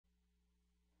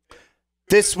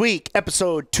This week,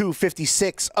 episode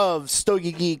 256 of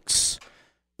Stogie Geeks.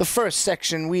 The first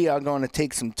section, we are going to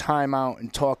take some time out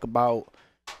and talk about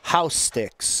house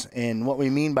sticks. And what we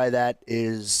mean by that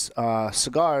is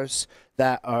cigars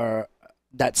that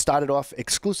started off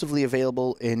exclusively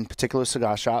available in particular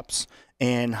cigar shops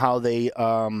and how they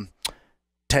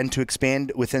tend to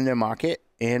expand within their market.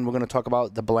 And we're going to talk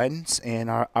about the blends and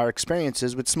our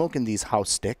experiences with smoking these house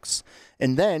sticks.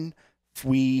 And then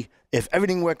if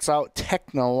everything works out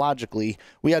technologically,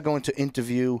 we are going to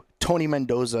interview Tony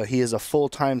Mendoza. He is a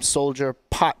full-time soldier,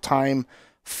 part-time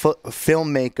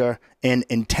filmmaker, and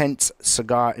intense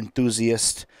cigar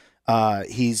enthusiast.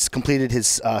 He's completed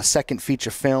his second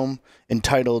feature film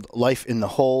entitled Life in the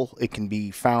Hole. It can be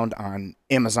found on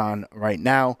Amazon right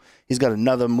now. He's got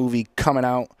another movie coming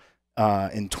out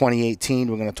in 2018.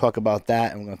 We're going to talk about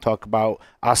that, and we're going to talk about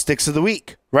our Sticks of the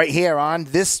Week right here on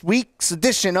this week's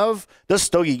edition of the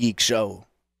Stogie Geeks Show.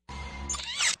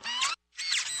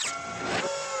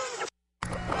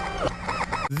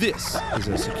 This is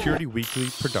a Security Weekly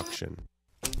production.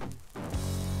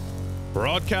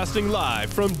 Broadcasting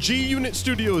live from G-Unit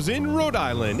Studios in Rhode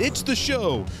Island, it's the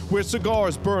show where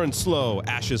cigars burn slow,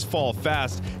 ashes fall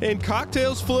fast, and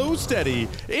cocktails flow steady.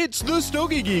 It's the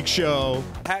Stogie Geek Show.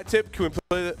 Hat tip, can we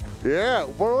play that? Yeah,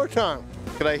 one more time.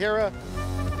 Can I hear a...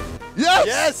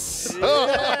 Yes!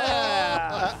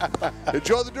 Yeah!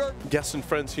 Enjoy the dirt. Guests and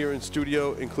friends here in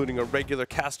studio, including a regular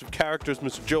cast of characters,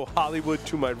 Mr. Joe Hollywood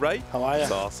to my right. How are you?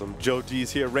 That's awesome. Joe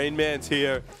D's here. Rain Man's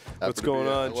here. What's going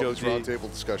on, Joe D? Roundtable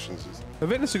discussions.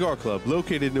 Havana Cigar Club,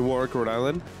 located in Warwick, Rhode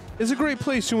Island, is a great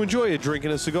place to enjoy a drink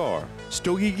and a cigar.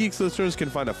 Stogie Geeks listeners can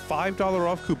find a $5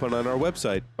 off coupon on our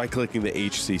website by clicking the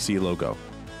HCC logo.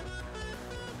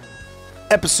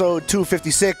 Episode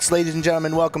 256, ladies and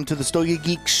gentlemen, welcome to the Stogie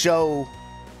Geeks Show.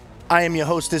 I am your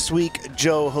host this week,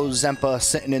 Joe Hozempa,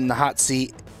 sitting in the hot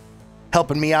seat.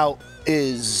 Helping me out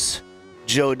is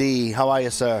Joe D. How are you,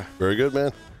 sir? Very good,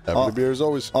 man. Happy to be here as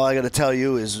always. All I got to tell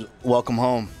you is welcome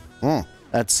home.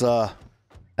 That's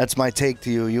my take to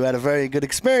you. You had a very good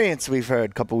experience, we've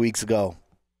heard, a couple weeks ago.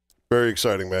 Very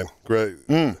exciting, man. Great.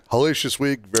 Hellacious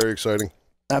week. Very exciting.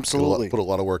 Absolutely. Put a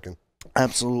lot of work in.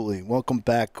 Absolutely. Welcome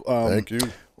back. Thank you.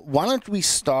 Why don't we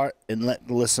start and let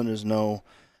the listeners know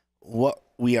what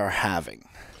we are having?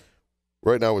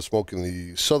 Right now we're smoking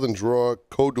the Southern Draw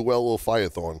Coduelo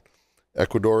Firethorn.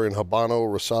 Ecuadorian Habano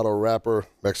Rosado wrapper,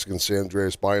 Mexican San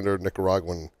Andreas binder,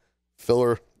 Nicaraguan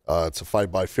filler. It's a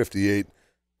 5x58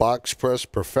 box press,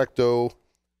 Perfecto,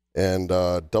 and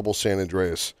double San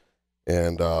Andreas.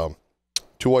 And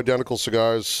two identical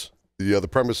cigars. The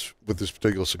premise with this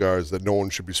particular cigar is that no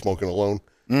one should be smoking alone.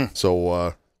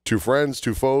 So two friends,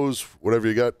 two foes, whatever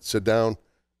you got, sit down,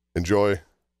 enjoy,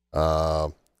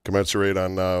 commensurate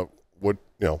on what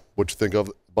you think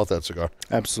of about that cigar.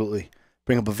 Absolutely.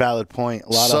 Bring up a valid point.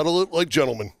 Settle it like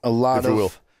gentlemen, a lot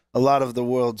of the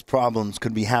world's problems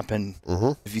could be happening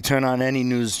if you turn on any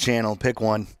news channel, pick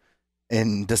one,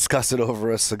 and discuss it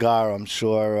over a cigar. I'm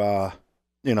sure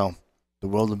the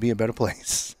world would be a better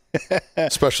place.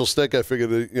 Special stick. I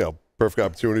figured, perfect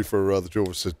opportunity for the two of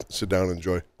us to sit down and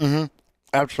enjoy.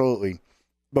 Absolutely.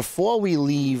 Before we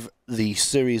leave the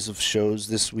series of shows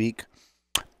this week,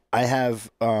 I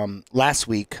have last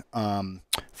week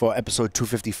for episode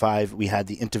 255, we had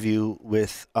the interview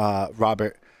with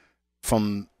Robert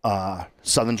from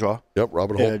Southern Draw. Yep,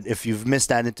 Robert Holt. If you've missed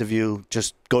that interview,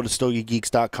 just go to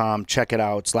StogieGeeks.com, check it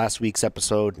out. It's last week's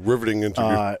episode. Riveting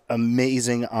interview.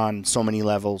 Amazing on so many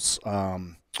levels.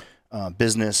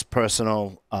 Business,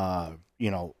 personal,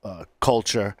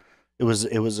 culture. It was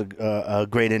a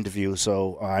great interview.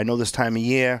 So I know this time of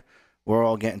year, we're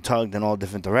all getting tugged in all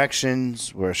different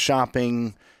directions. We're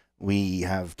shopping. We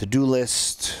have to-do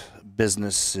list.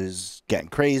 Business is getting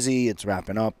crazy. It's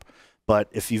wrapping up. But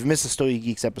if you've missed the Stogie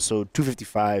Geeks episode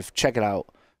 255, check it out.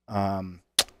 And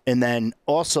then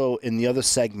also in the other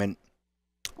segment,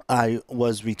 I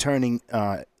was returning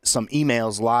some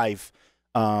emails live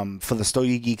for the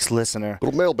Stogie Geeks listener.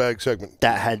 Little mailbag segment.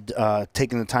 That had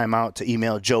taken the time out to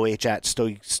email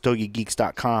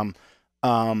joeh@stogiegeeks.com.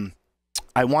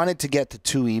 I wanted to get to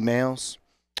 2 emails,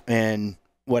 and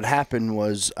what happened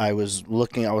was I was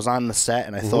on the set,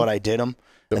 and I thought I did them,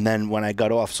 and then when I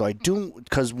got off, so I do,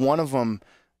 because one of them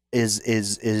is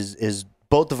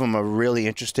both of them are really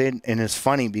interested, and it's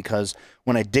funny because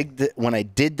when I did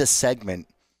the segment,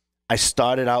 I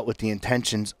started out with the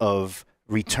intentions of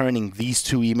returning these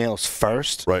 2 emails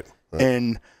first. Right.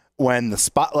 And when the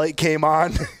spotlight came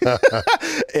on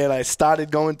and I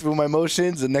started going through my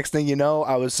motions, the next thing you know,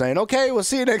 I was saying, okay, we'll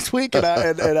see you next week. And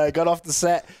I got off the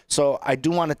set. So I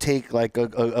do want to take like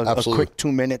a quick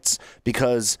 2 minutes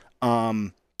because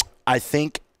I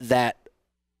think that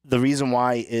the reason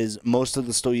why is most of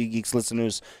the Stogie Geeks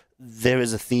listeners, there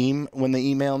is a theme when they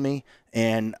email me,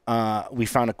 and we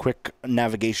found a quick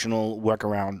navigational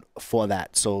workaround for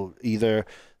that. So either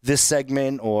this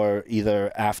segment or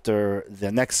either after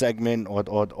the next segment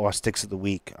or Sticks of the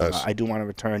Week. Nice. I do want to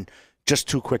return just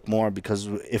 2 quick more, because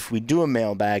if we do a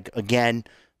mailbag, again,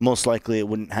 most likely it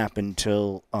wouldn't happen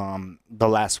till the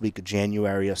last week of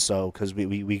January or so, because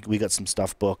we got some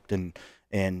stuff booked and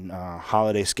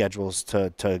holiday schedules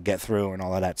to get through and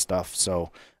all of that stuff.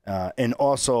 So, and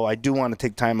also I do want to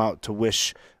take time out to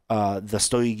wish the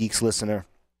Stogie Geeks listener,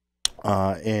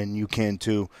 and you can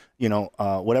too,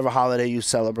 whatever holiday you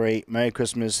celebrate, Merry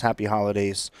Christmas, Happy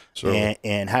Holidays,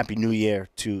 and Happy New Year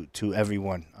to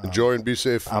everyone. Enjoy and be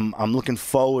safe. I'm looking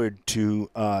forward to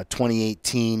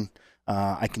 2018.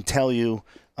 I can tell you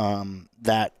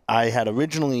that I had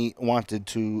originally wanted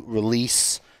to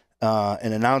release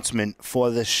an announcement for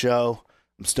this show.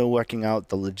 I'm still working out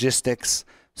the logistics.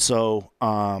 So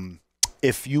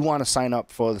if you want to sign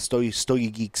up for the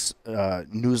Stogie Geeks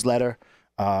newsletter,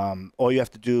 all you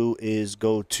have to do is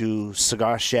go to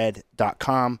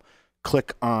cigarshed.com,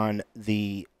 click on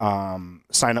the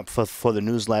sign up for the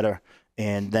newsletter,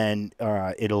 and then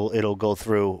it'll go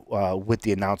through with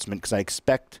the announcement, because I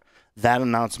expect that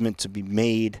announcement to be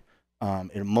made.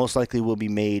 It most likely will be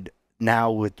made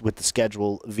now with the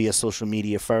schedule via social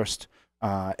media first,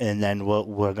 and then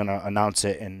we're gonna announce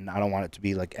it. And I don't want it to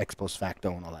be like ex post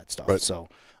facto and all that stuff. Right. So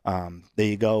there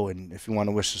you go. And if you want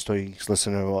to wish the Stogie Geeks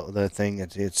listener the thing,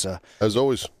 it's As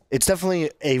always, it's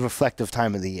definitely a reflective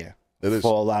time of the year. It is.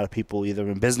 For a lot of people, either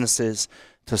in businesses,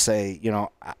 to say,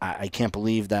 I can't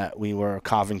believe that we were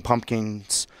carving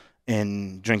pumpkins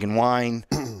and drinking wine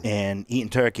and eating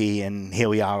turkey, and here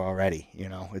we are already.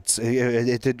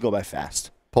 It did go by fast.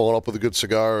 Pulling up with a good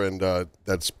cigar, and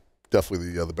that's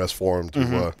definitely the best forum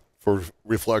to for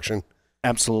reflection.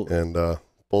 Absolutely. And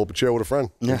pull up a chair with a friend.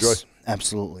 Yes, Enjoy.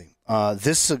 absolutely.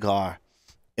 This cigar,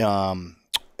 I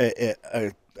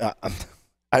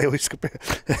always compare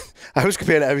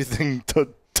to everything to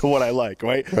what I like,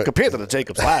 right? Compared to the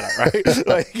Jacob's Ladder, right?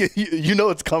 Like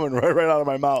it's coming right out of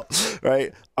my mouth,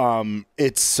 right?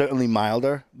 It's certainly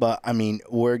milder, but I mean,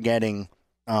 we're getting,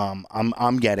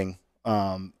 I'm getting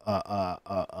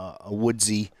a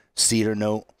woodsy cedar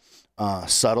note,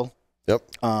 subtle. Yep.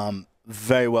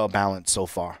 Very well balanced so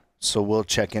far. So we'll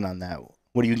check in on that.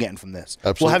 What are you getting from this?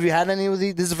 Absolutely. Well, have you had any of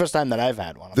these? This is the first time that I've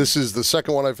had one. This is the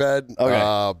second one I've had.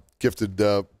 Okay. Gifted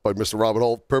by Mr. Robert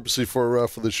Holt, purposely for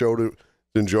the show to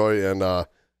enjoy. And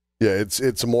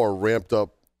it's a more ramped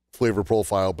up flavor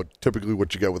profile, but typically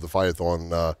what you get with the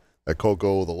Phaethon, that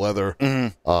cocoa, the leather,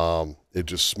 it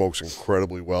just smokes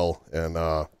incredibly well.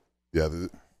 And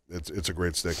it's a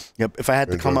great stick. Yep. If I had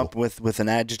to come up with an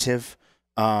adjective,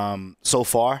 so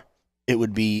far, it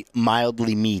would be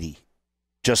mildly meaty,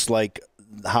 just like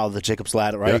how the Jacob's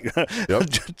Ladder, right? Yep.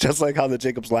 Just like how the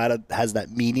Jacob's Ladder has that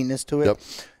meatiness to it. Yep.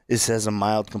 This has a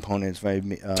mild component. It's very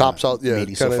tops out,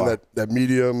 meaty kind so of far. that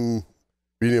medium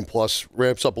plus,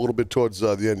 ramps up a little bit towards the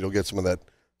end. You'll get some of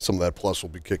that plus will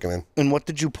be kicking in. And what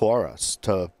did you pour us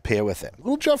to pair with it? A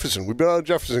little Jefferson. We've been on a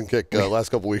Jefferson kick last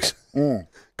couple weeks.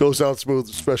 Goes down smooth,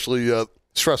 especially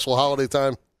stressful holiday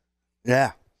time.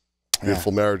 Yeah.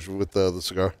 Beautiful marriage with the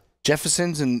cigar.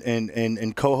 Jefferson's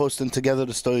and co-hosting together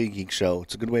the Stogie Geek show.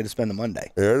 It's a good way to spend a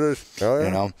Monday. There it is. Oh,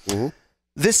 yeah. Mm-hmm.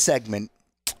 This segment,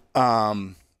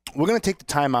 we're going to take the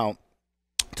time out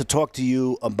to talk to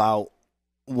you about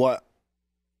what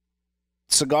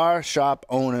cigar shop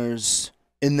owners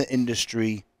in the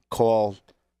industry call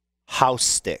house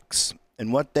sticks.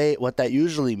 And what that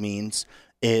usually means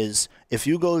is if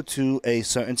you go to a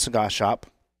certain cigar shop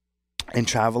and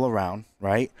travel around,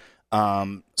 right?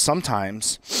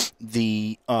 Sometimes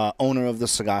the owner of the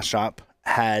cigar shop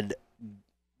had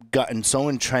gotten so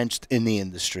entrenched in the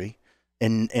industry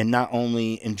and not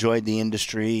only enjoyed the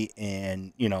industry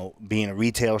and, being a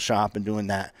retail shop and doing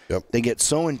that, they get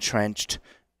so entrenched,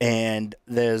 and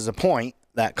there's a point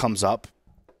that comes up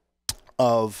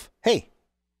of, hey,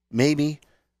 maybe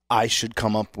I should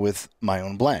come up with my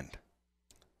own blend,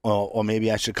 or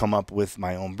maybe I should come up with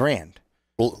my own brand.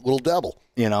 Little dabble.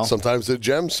 Sometimes they're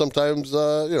gems, sometimes,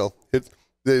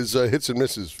 there's hits and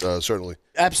misses, certainly.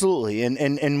 Absolutely.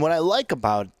 And what I like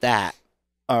about that,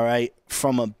 all right,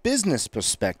 from a business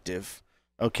perspective,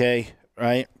 okay,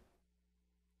 right,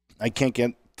 I can't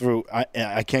get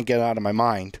out of my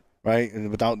mind, right,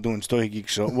 without doing Stogie Geek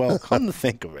show. Well, come to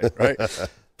think of it, right,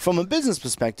 from a business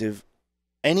perspective,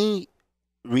 any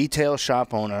retail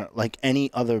shop owner, like any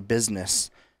other business,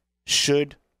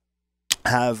 should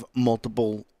have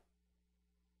multiple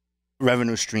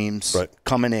revenue streams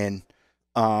coming in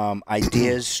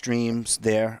ideas streams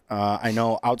there. I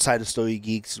know outside of Stogie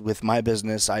Geeks with my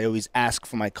business, I always ask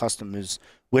for my customers'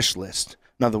 wish list.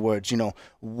 In other words,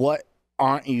 what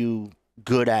aren't you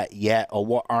good at yet, or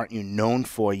what aren't you known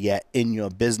for yet in your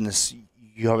business,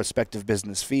 your respective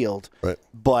business field, right,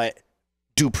 but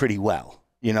do pretty well,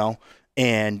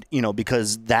 and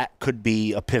because that could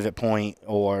be a pivot point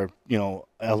or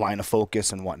a line of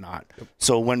focus and whatnot. Yep.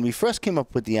 So when we first came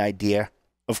up with the idea,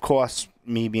 of course,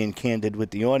 me being candid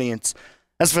with the audience,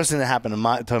 that's the first thing that happened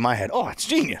to my head. Oh, it's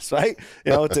genius, right?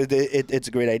 It's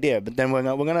a great idea. But then we're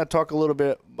gonna talk a little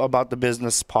bit about the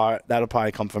business part. That'll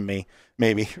probably come from me,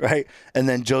 maybe, right? And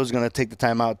then Joe's gonna take the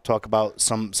time out to talk about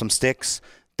some sticks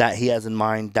that he has in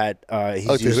mind that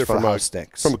he's used for house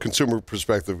sticks. From a consumer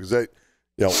perspective,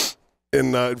 because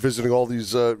in visiting all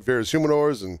these various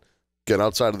humidors and getting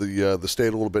outside of the state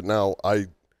a little bit now,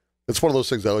 it's one of those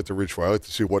things I like to reach for. I like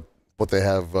to see what they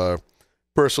have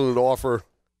personally to offer.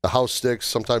 The house sticks,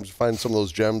 sometimes you find some of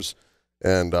those gems,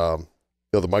 and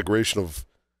the migration of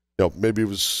maybe it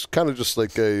was kind of just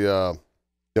like a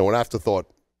an afterthought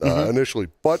initially,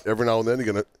 but every now and then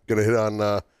you're gonna hit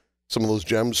on some of those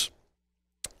gems,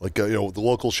 like the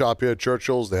local shop here at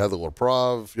Churchill's. They have the La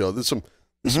Prave.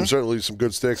 There's certainly some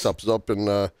good sticks. Up in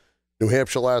New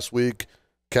Hampshire last week.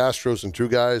 Castro's and Two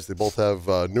Guys. They both have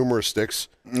numerous sticks.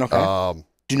 Okay.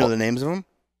 Do you know the names of them?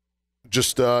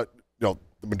 Just the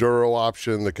Maduro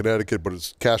option, the Connecticut, but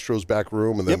it's Castro's Back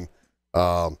Room, and then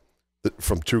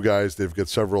from Two Guys, they've got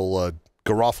several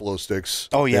Garofalo sticks.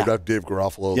 Oh yeah, Dave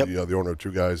Garofalo, the owner of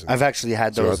Two Guys. I've actually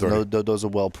had those. And those are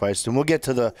well priced, and we'll get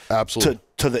to the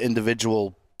to the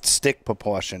individual stick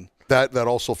proportion. That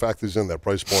also factors in that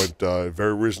price point.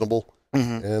 Very reasonable,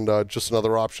 and just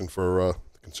another option for the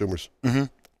consumers. Mm-hmm.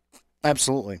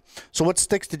 Absolutely. So, what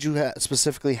sticks did you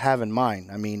specifically have in mind?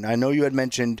 I mean, I know you had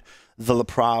mentioned the La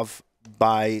Prave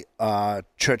by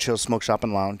Churchill Smoke Shop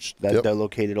and Lounge. They're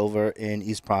located over in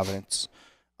East Providence.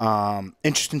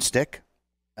 Interesting stick.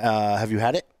 Have you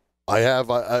had it? I have.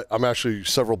 I'm actually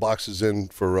several boxes in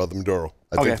for the Maduro.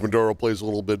 I think the Maduro plays a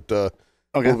little bit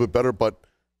better, but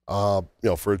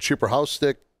for a cheaper house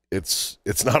stick, it's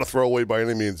not a throwaway by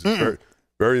any means. It's very,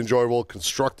 very enjoyable,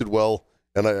 constructed well,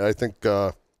 and I think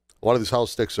a lot of these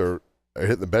house sticks are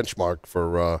hitting the benchmark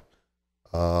for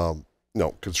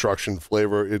construction,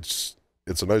 flavor. It's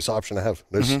a nice option to have,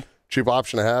 nice cheap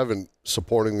option to have, and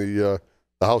supporting the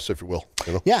house, if you will.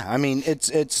 Yeah, I mean,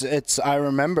 it's. I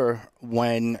remember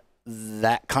when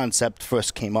that concept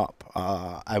first came up.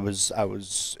 I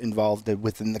was involved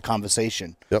within the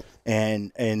conversation. Yep.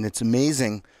 And it's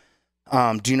amazing.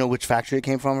 Do you know which factory it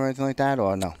came from or anything like that,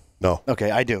 or no? No. Okay,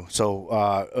 I do. So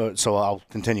I'll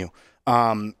continue.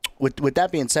 With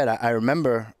that being said, I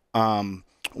remember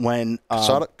when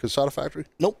Casada factory.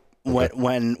 Nope. Okay.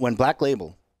 When Black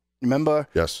Label. Remember?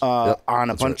 Yes. On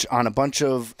a bunch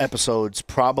of episodes,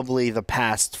 probably the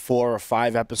past 4 or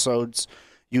 5 episodes,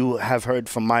 you have heard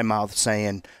from my mouth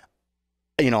saying,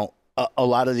 a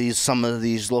lot of some of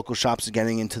these local shops are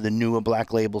getting into the newer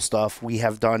Black Label stuff. We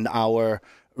have done our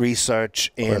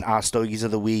research and our Stogies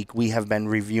of the Week. We have been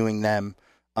reviewing them,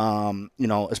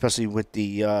 especially with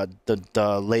the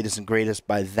latest and greatest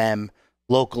by them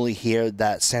locally here,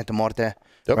 that Santa Muerte.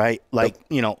 Yep. Right? Like,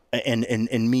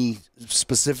 and me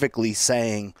specifically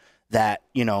saying that,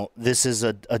 this is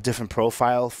a different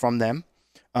profile from them.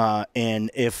 And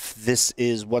if this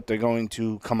is what they're going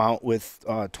to come out with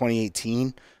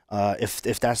 2018,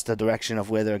 if that's the direction of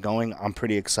where they're going, I'm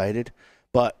pretty excited.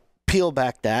 But peel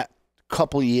back that, a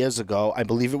couple years ago, I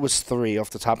believe it was 3 off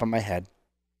the top of my head,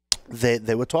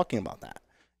 they were talking about that.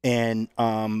 And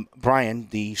Brian,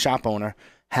 the shop owner,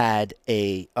 had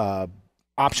a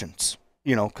options.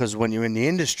 Because when you're in the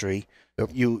industry, all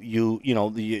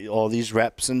these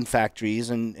reps and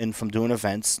factories and from doing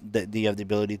events, that you have the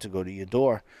ability to go to your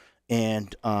door,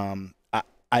 and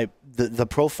the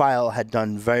profile had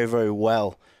done very, very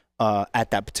well at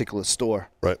that particular store,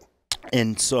 right?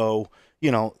 And so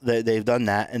they've done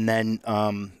that, and then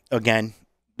again,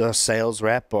 the sales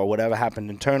rep or whatever happened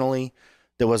internally,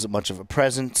 there wasn't much of a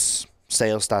presence.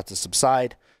 Sales start to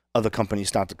subside, other companies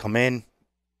start to come in.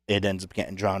 It ends up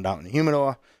getting drowned out in the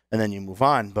humidor, and then you move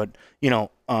on. But,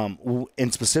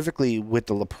 and specifically with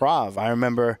the La Prave, I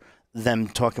remember them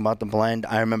talking about the blend.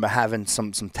 I remember having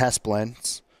some test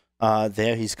blends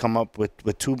there. He's come up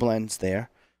with 2 blends there.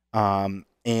 Not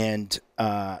to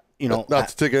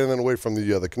take anything away from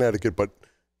the Connecticut, but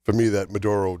for me, that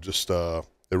Maduro just, it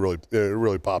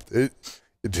really popped. It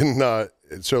didn't,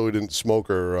 it certainly didn't smoke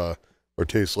or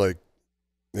taste like,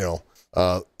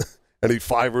 any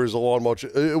fibers along much.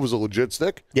 It was a legit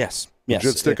stick. Yes. Yes,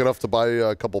 legit stick enough to buy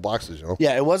a couple boxes, you know?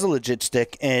 Yeah, it was a legit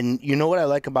stick. And you know what I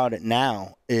like about it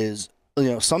now is,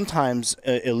 sometimes,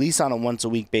 at least on a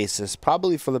once-a-week basis,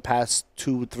 probably for the past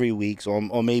 2-3 weeks,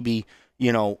 or maybe,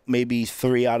 maybe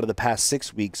 3 out of the past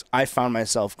 6 weeks, I found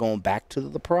myself going back to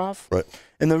the Prov. Right.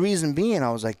 And the reason being,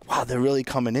 I was like, wow, they're really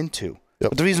coming into. Yep.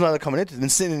 But the reason why they're coming into, they've been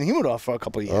sitting in the humidor for a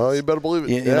couple of years. Oh, you better believe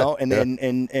it. You know, and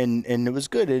it was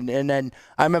good. And then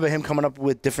I remember him coming up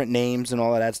with different names and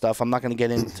all of that stuff. I'm not going to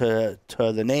get into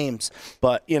the names,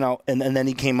 but, and then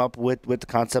he came up with the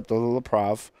concept of the La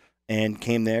Prov and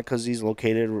came there because he's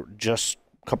located just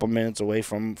a couple minutes away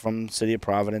from the city of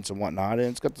Providence and whatnot. And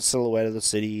it's got the silhouette of the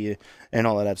city and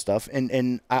all of that stuff.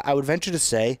 And I would venture to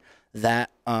say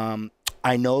that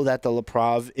I know that the La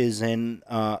Prov is in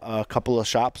a couple of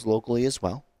shops locally as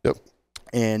well. Yep.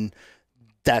 And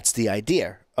that's the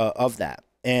idea of that.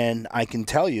 And I can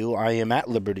tell you, I am at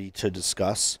liberty to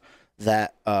discuss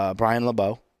that Brian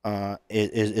LeBeau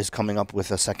is coming up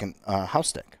with a second house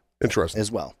stick. Interesting.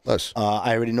 As well. Nice.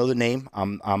 I already know the name.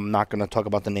 I'm not going to talk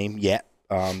about the name yet.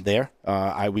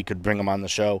 We could bring him on the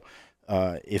show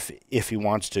if he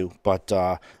wants to. But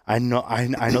I know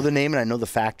the name and I know the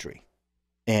factory.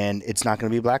 And it's not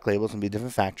going to be Black Label. It's going to be a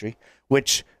different factory,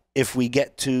 which if we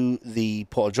get to the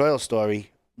Paul Joyle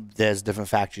story, there's a different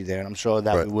factory there. And I'm sure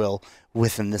that we will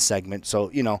within this segment.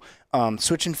 So,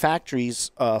 switching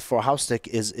factories for a house stick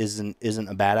isn't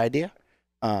a bad idea.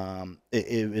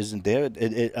 It isn't there.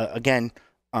 Again,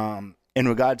 in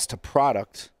regards to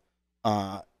product,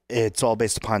 it's all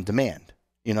based upon demand.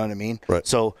 You know what I mean? Right.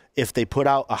 So if they put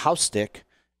out a house stick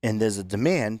and there's a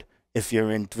demand, if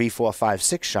you're in 3, 4, 5,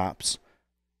 6 shops,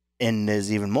 and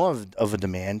there's even more of a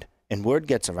demand, and word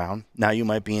gets around, now you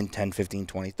might be in 10, 15,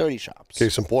 20, 30 shops.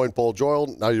 Case in point, Paul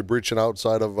Joyle, now you're breaching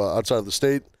outside of the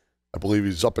state. I believe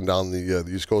he's up and down the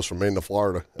East Coast from Maine to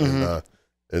Florida, and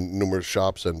numerous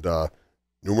shops and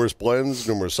numerous blends,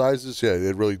 numerous sizes. Yeah,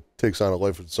 it really takes on a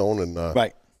life of its own. And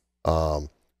right.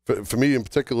 For me in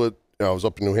particular, I was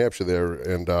up in New Hampshire there,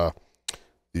 and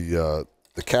the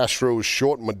Castro's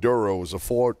Short Maduro was a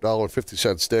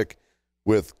 $4.50 stick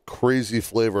with crazy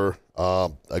flavor. I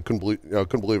couldn't believe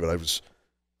it. I was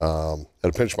had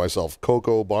to pinch myself.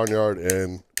 Cocoa, Barnyard,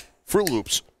 and Fruit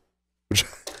Loops.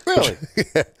 Really?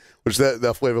 Which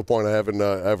that flavor point I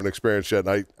haven't experienced yet.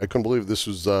 And I couldn't believe this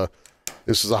is a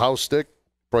house stick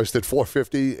priced at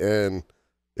 $4.50, and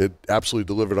it absolutely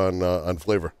delivered on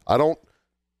flavor. I don't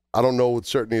know with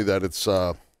certainty that it's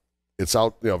out,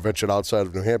 ventured outside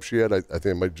of New Hampshire yet. I think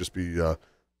it might just be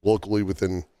locally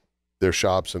within their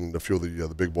shops and a few of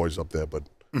the big boys up there. But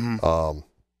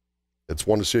it's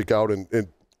one to seek out, and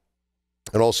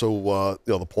also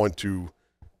the point to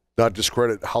not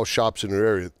discredit house shops in your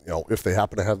area. If they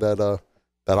happen to have that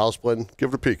house blend, give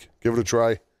it a peek, give it a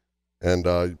try,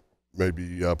 and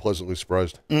maybe pleasantly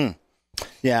surprised.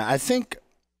 Yeah, I think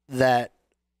that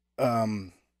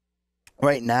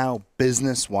right now,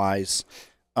 business-wise,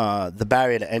 the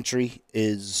barrier to entry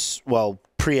is,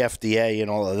 pre-FDA and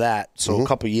all of that. So a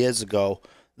couple of years ago,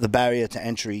 the barrier to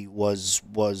entry was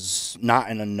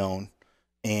not an unknown,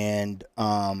 and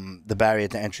the barrier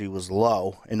to entry was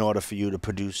low in order for you to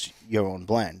produce your own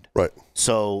blend. Right.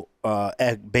 So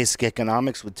basic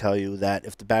economics would tell you that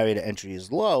if the barrier to entry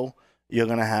is low, you're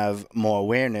going to have more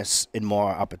awareness and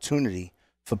more opportunity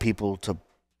for people to,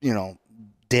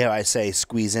 dare I say,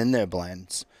 squeeze in their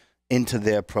blends into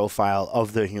their profile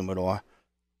of their humidor,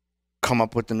 come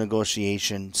up with the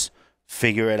negotiations,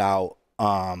 figure it out.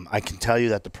 I can tell you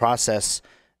that the process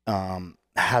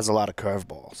has a lot of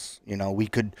curveballs.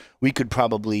 We could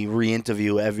probably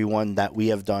re-interview everyone that we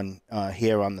have done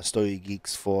here on the Stogie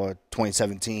Geeks for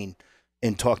 2017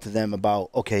 and talk to them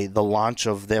about, the launch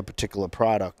of their particular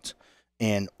product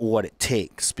and what it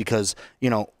takes. Because,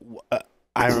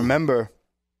 I remember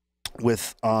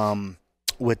with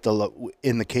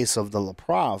in the case of the La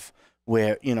Prov,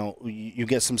 where you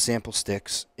get some sample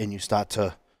sticks and you start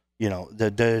to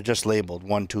they're just labeled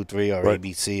 1, 2, 3 or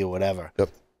ABC or whatever. Yep.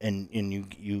 And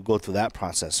you go through that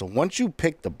process. So once you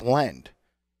pick the blend,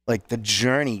 like, the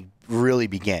journey really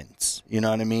begins. You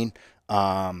know what I mean?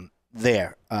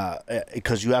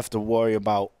 Because you have to worry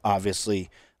about, obviously,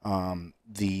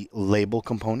 the label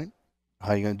component. How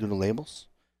are you going to do the labels?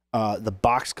 The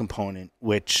box component,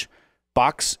 which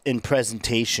box in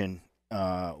presentation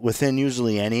within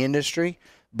usually any industry,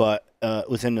 but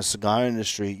within the cigar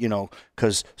industry,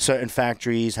 because certain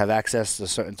factories have access to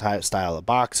certain style of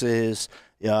boxes.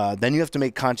 Then you have to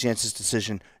make conscientious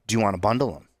decision. Do you want to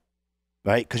bundle them?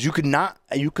 Right? Because you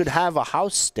could have a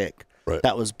house stick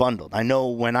that was bundled. I know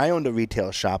when I owned a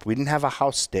retail shop, we didn't have a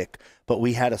house stick, but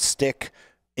we had a stick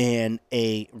and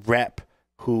a rep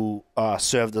who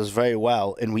served us very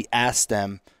well, and we asked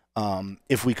them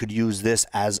if we could use this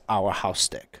as our house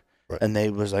stick. Right. And they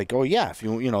was like, oh, yeah, if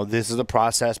you know, this is the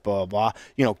process, blah, blah,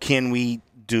 blah. Can we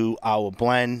do our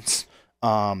blends?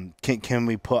 Can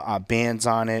we put our bands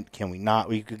on it? Can we not?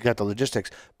 We could get the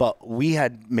logistics. But we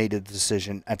had made a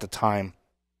decision at the time,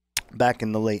 back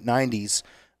in the late 90s,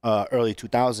 early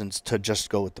 2000s, to just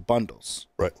go with the bundles.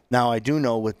 Right. Now, I do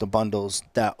know with the bundles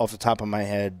that off the top of my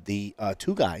head, the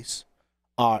two guys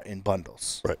are in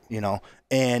bundles. Right.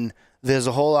 And there's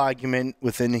a whole argument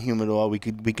within the humidor. We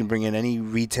can bring in any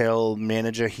retail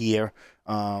manager here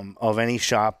of any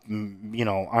shop,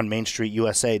 on Main Street,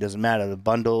 USA. Doesn't matter. The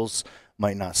bundles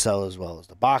might not sell as well as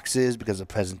the boxes because of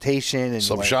presentation. And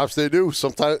some shops they do.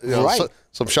 Sometimes, right.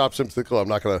 Some shops in particular, I'm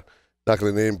not gonna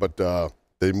name, but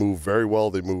they move very well.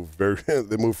 They move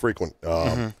they move frequent.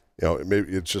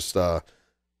 Maybe it's just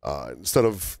instead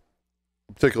of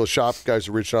a particular shop, guys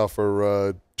are reaching out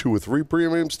for 2 or 3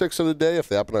 premium sticks in a day if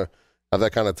they happen to have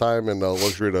that kind of time and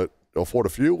luxury to afford a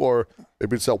few, or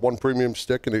maybe it's that one premium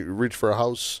stick and you reach for a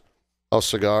house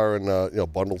cigar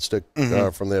and bundled stick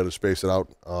from there to space it out.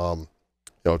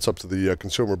 It's up to the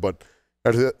consumer, but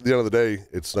at the end of the day,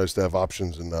 it's nice to have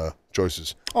options and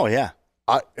choices. Oh yeah,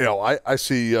 I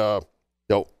see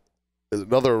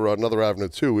another avenue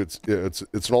too. It's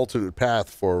an alternate path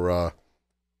for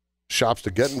shops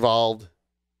to get involved.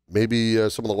 Maybe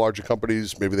some of the larger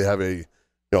companies, maybe they have a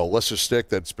lesser stick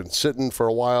that's been sitting for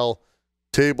a while,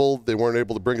 tabled. They weren't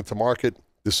able to bring it to market.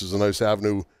 This is a nice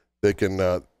avenue. They can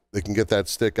get that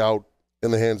stick out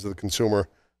in the hands of the consumer,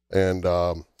 and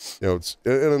it's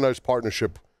in a nice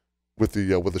partnership with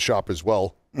the shop as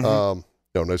well.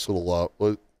 Nice little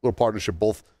partnership.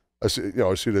 Both I see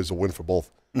it as a win for both.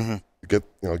 Get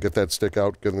that stick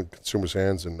out, get in the consumer's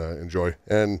hands, and enjoy,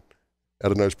 and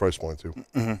at a nice price point too.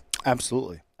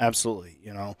 Absolutely. And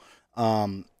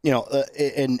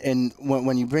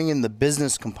when you bring in the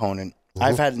business component,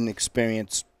 I've had an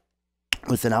experience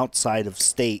with an outside of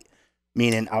state,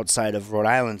 meaning outside of Rhode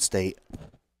Island state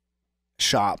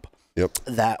shop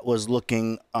that was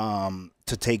looking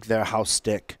to take their house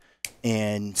stick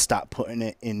and stop putting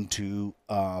it into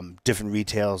different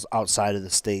retails outside of the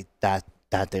state that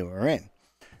they were in.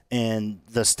 And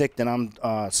the stick that I'm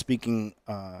speaking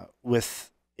with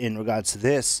in regards to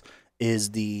this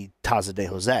is the Taza de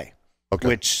Jose,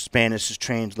 which Spanish is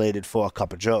translated for a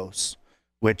cup of Joe's,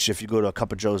 which if you go to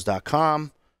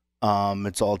acupofjoes.com,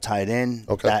 it's all tied in.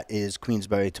 That is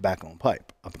Queensbury Tobacco and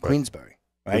Pipe up in Queensbury,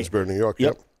 right? Queensbury, New York.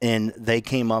 Yep. And they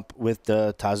came up with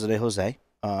the Taza de Jose.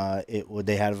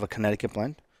 They have a Connecticut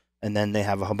blend, and then they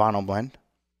have a Habano blend.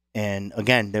 And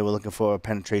again, they were looking for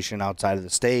penetration outside of the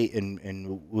state,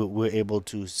 and we're able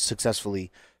to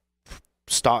successfully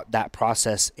start that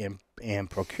process and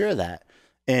procure that.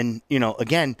 And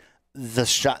again, the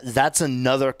shop, that's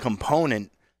another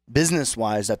component business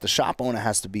wise that the shop owner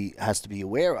has to be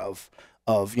aware of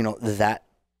that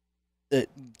it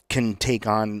can take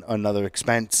on another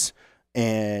expense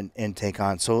and take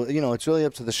on. So it's really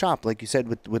up to the shop, like you said,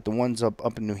 with the ones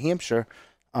up in New Hampshire,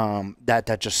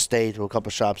 that just stay to a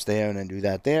couple shops there and then do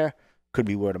that there. Could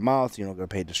be word of mouth. Go to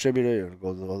pay distributor,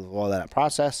 go through all that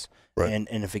process, and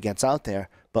if it gets out there.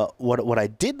 But what I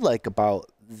did like about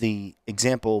the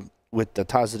example with the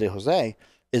Taza de Jose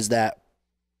is that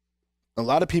a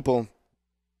lot of people,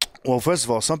 well, first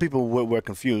of all, some people were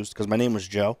confused because my name was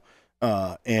Joe,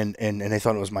 and they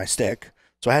thought it was my stick.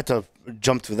 So I had to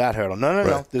jump through that hurdle.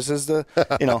 No. This is the,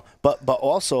 But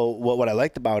also what I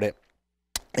liked about it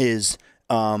is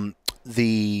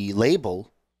the label.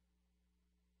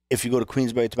 If you go to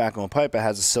Queensbury Tobacco and Pipe, it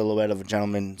has a silhouette of a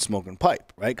gentleman smoking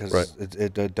pipe, right? Because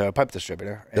they're a pipe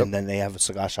distributor, and then they have a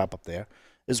cigar shop up there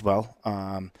as well.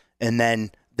 And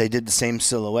then they did the same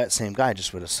silhouette, same guy,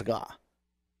 just with a cigar.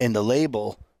 And the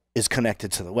label is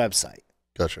connected to the website.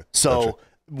 Gotcha. So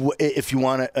if you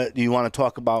want to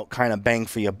talk about kind of bang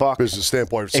for your buck, business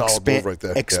standpoint, solid move right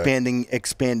there.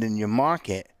 Expanding your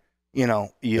market,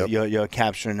 you're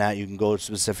capturing that. You can go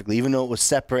specifically, even though it was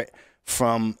separate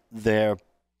from their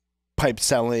pipe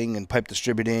selling and pipe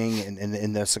distributing and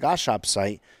in their cigar shop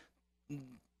site,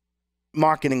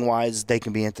 marketing wise, they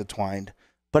can be intertwined.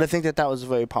 But I think that was a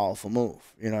very powerful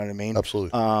move. You know what I mean?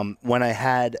 Absolutely. When I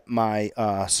had my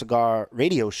cigar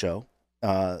radio show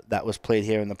that was played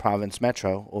here in the Province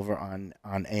Metro over on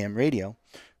AM radio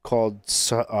called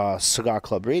Cigar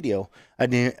Club Radio, I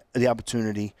had the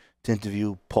opportunity to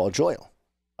interview Paul Joyle.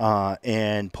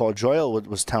 And Paul Joyle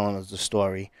was telling us the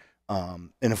story.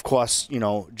 And of course,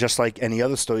 just like any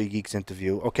other Stogie Geeks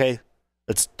interview,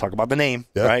 let's talk about the name,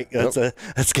 Yeah, right? yep.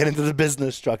 Let's get into the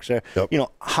business structure. Yep. You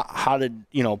know, how did,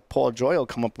 you know, Paul Joyal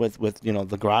come up with you know,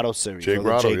 the Grotto series, J. or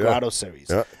Grotto, the J. yeah. Grotto series?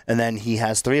 Yeah. And then he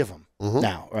has 3 of them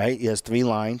now, right? He has 3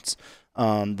 lines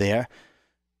there.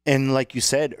 And like you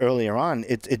said earlier on,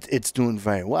 it's doing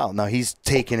very well. Now he's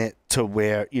taken it to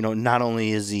where, you know, not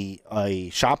only is he a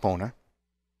shop owner,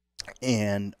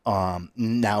 and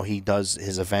now he does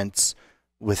his events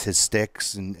with his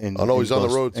sticks, and I know he's on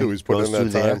the road too. He's putting in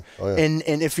that time. Oh, yeah.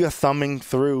 And if you're thumbing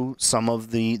through some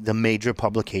of the major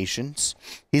publications,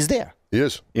 he's there. He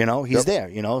is. You know, he's there.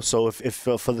 You know, so if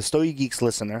for the Stogie Geeks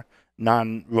listener,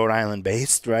 non-Rhode Island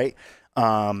based, right?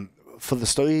 For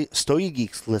the Stogie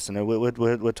Geeks listener,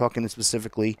 we're talking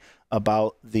specifically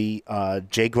about the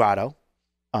J. Grotto.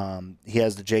 He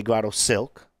has the J. Grotto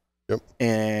Silk. Yep.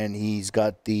 And he's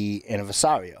got the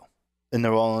Anniversario. And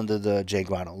they're all under the J.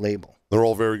 Grotto label. They're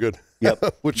all very good.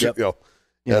 Yep. Which, Yep. you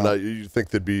know, and you think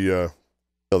there'd be you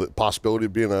know, the possibility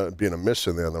of being a miss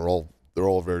in there, and they're all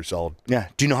very solid. Yeah.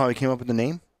 Do you know how he came up with the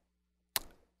name?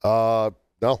 No.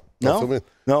 No? Fill me in.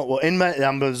 No. Well,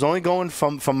 I was only going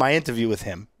from my interview with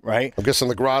him, right? I'm guessing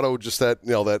the Grotto, just that,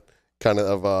 you know, that kind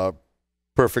of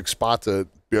perfect spot to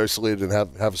be isolated and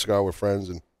have a cigar with friends.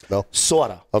 And no,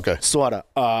 Sorta. okay, Sorta.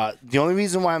 The only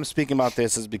reason why I'm speaking about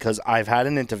this is because I've had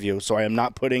an interview, so I am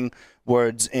not putting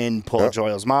words in Paul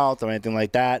Joyal's mouth or anything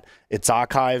like that. It's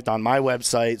archived on my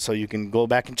website, so you can go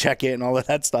back and check it and all of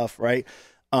that stuff, right?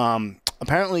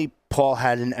 Apparently, Paul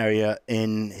had an area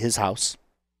in his house,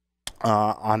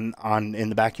 in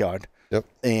the backyard. Yep.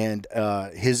 And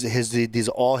these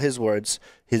are all his words.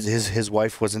 His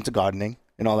wife was into gardening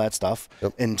and all that stuff,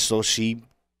 and so she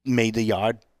made the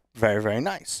yard very, very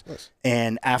nice.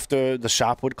 And after the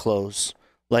shop would close,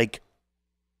 like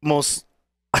most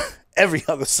every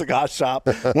other cigar shop,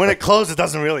 when it closes, it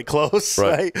doesn't really close,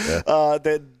 right? Yeah.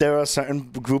 There are a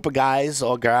certain group of guys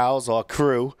or girls or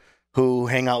crew who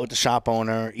hang out with the shop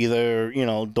owner, either, you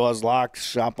know, doors locked,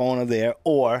 shop owner there,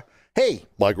 or hey,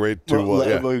 migrate to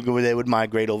they would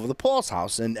migrate over to Paul's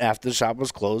house, and after the shop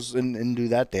was closed, and do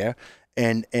that there,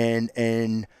 and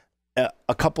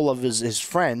a couple of his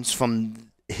friends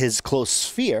from his close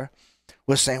sphere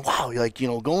were saying, "Wow, like, you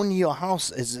know, going to your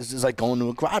house is like going to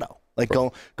a grotto, like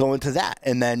going to that."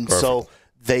 And then so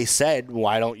they said,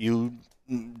 "Why don't you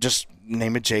just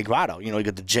name it J. Grotto? You know, you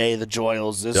got the J, the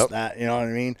Joyals, this, that. You know what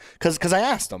I mean?" Because I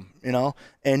asked them, you know,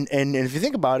 and if you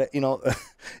think about it, you know,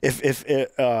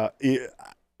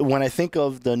 when I think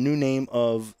of the new name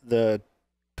of the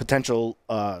potential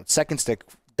second stick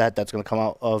that's going to come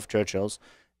out of Churchill's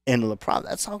and La Prada,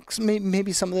 that's how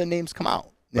maybe some of the names come out.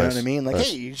 You know what I mean? Like,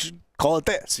 hey, you should call it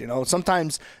this. You know,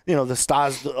 sometimes, you know, the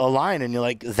stars align and you're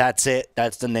like, that's it,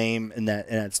 that's the name, and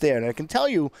that's there. And I can tell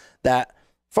you that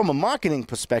from a marketing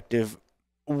perspective,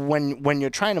 when you're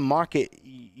trying to market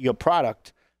your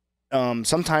product,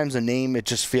 sometimes a name, it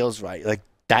just feels right. Like,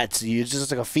 it's just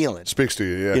like a feeling. Speaks to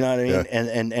you, yeah. You know what I mean?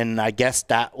 Yeah. And I guess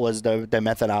that was the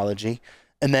methodology.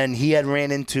 And then he had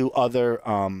ran into other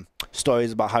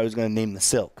stories about how he was going to name the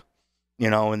Silk, you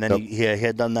know, and then he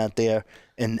had done that there.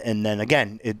 And then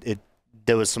again,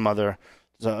 there was some other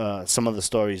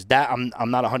stories that I'm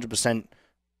not 100%.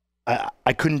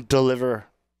 I couldn't deliver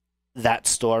that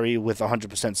story with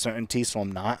 100% certainty, so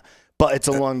I'm not. But it's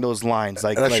along those lines.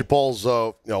 Like, and actually, Paul's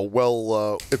you know,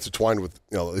 well intertwined with,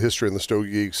 you know, the history in the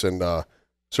Stogie Geeks, and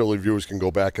certainly viewers can go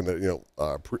back in the, you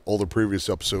know, all the previous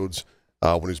episodes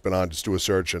when he's been on, just do a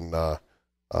search and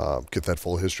get that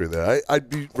full history there.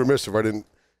 I'd be remiss if I didn't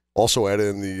also add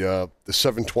in the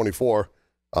 724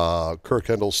 Kirk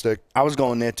Kendall stick. I was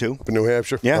going there too. Up in New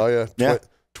Hampshire. Yeah. Oh, yeah. Yeah.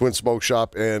 Twin Smoke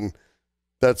Shop. And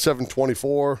that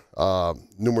 724,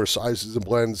 numerous sizes and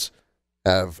blends,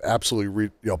 have absolutely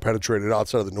penetrated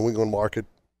outside of the New England market.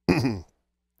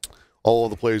 All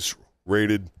over the place,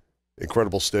 rated,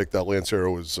 incredible stick. That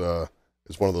Lancero is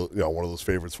one of the one of those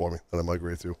favorites for me that I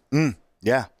migrate to.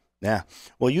 Yeah.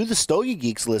 Well, you, the Stogie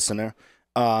Geeks listener,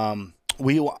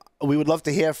 we would love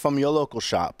to hear from your local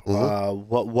shop.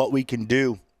 What we can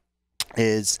do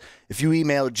is, if you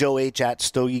email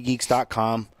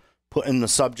joeh@stogiegeeks.com, put in the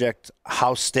subject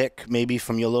house stick, maybe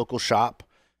from your local shop.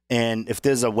 And if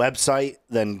there's a website,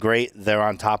 then great, they're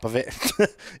on top of it.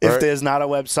 If there's not a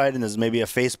website and there's maybe a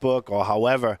Facebook or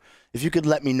however, if you could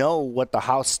let me know what the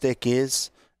house stick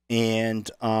is, and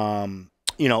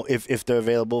if they're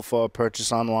available for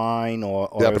purchase online, or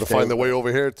happen to find their way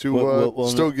over here to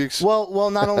Stogie Geeks.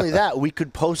 Well, not only that, we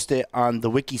could post it on the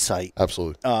wiki site.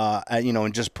 Absolutely.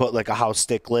 And just put like a house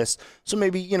stick list. So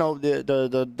maybe,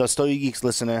 the Stogie Geeks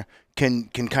listener can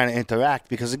kind of interact,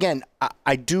 because again,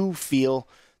 I do feel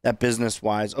that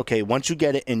business-wise, okay, once you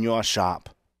get it in your shop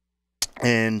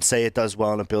and say it does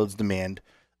well and it builds demand,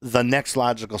 the next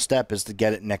logical step is to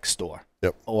get it next door.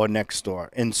 Yep. Or next door.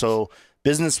 And so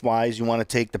business-wise, you want to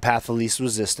take the path of least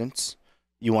resistance.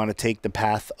 You want to take the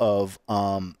path of,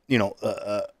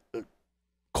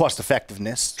 cost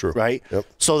effectiveness. True. Right? Yep.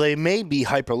 So they may be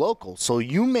hyper-local. So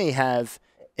you may have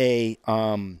a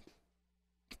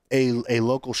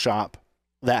local shop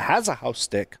that has a house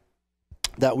stick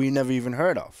that we never even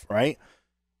heard of, right?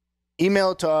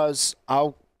 Email it to us.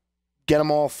 I'll get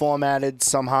them all formatted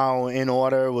somehow in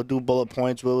order. We'll do bullet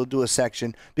points. We'll do a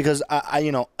section because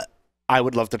I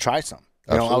would love to try some.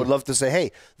 I would love to say,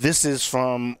 hey, this is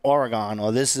from Oregon,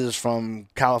 or this is from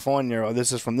California, or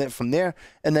this is from there.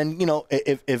 And then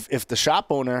if the shop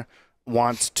owner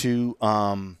wants to,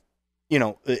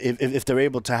 if they're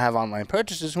able to have online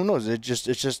purchases, who knows?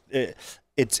 It's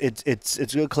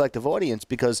a good collective audience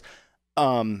because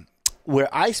where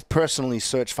I personally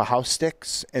search for house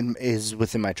sticks and is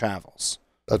within my travels.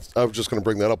 I was just going to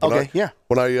bring that up.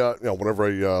 Whenever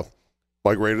I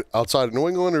migrated outside of New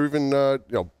England, or even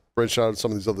branched out in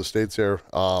some of these other states here,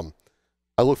 I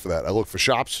look for that. I look for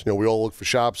shops. We all look for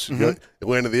shops. You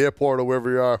land at the airport or wherever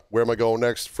you are. Where am I going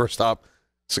next? First stop,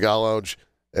 cigar lounge,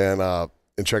 and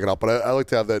check it out. But I like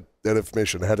to have that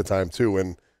information ahead of time too,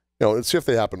 and see if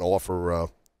they happen to offer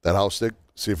that house stick.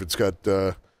 See if it's got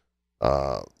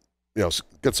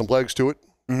get some legs to it.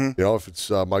 If it's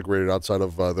migrated outside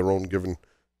of their own given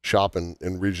shop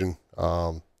and region,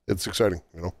 it's exciting.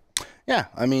 Yeah,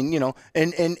 I mean,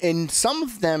 and some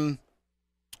of them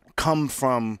come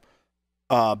from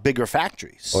bigger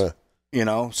factories. Oh,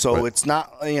 yeah. So Right. it's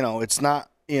not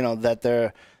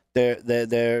that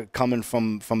they're coming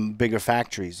from bigger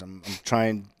factories. I'm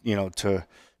trying to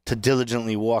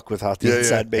diligently walk without the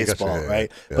inside baseball,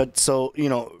 right? Yeah. But so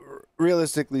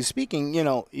realistically speaking,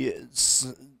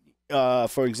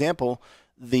 for example,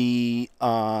 the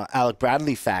Alec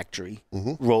Bradley factory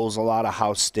rolls a lot of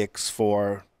house sticks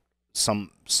for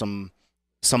some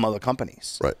other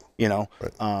companies, Right.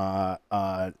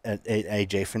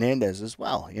 AJ Fernandez as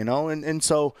well, and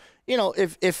so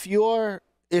if you're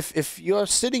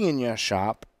sitting in your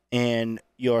shop and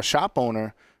your shop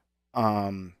owner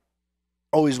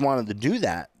always wanted to do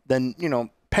that, then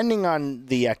depending on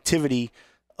the activity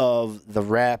of the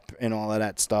rep and all of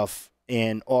that stuff,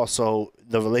 and also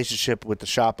the relationship with the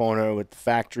shop owner, with the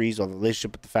factories, or the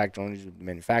relationship with the factory owners, with the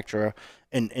manufacturer,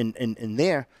 and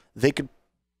there, they could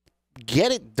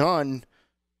get it done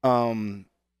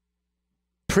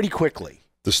pretty quickly.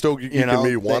 The Stogie Geek and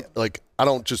me want, I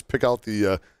don't just pick out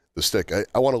the stick.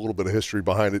 I want a little bit of history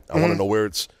behind it. I want to know where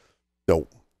it's, who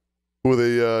are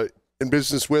they in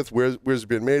business with? Where's it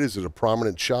being made? Is it a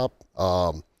prominent shop?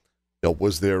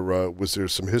 Was there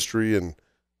some history and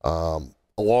a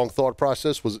long thought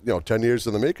process? Was it 10 years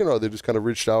in the making, or they just kind of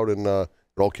reached out and it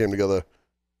all came together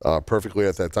perfectly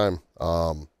at that time?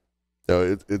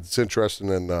 It's interesting,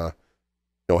 and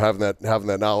having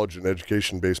that knowledge and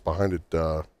education base behind it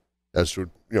as to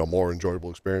more enjoyable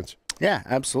experience. Yeah,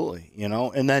 absolutely.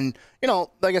 And then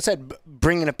like I said,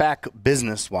 bringing it back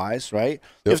business wise, right? Yep.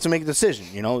 You have to make a decision.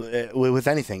 With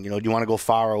anything, do you want to go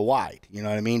far or wide? You know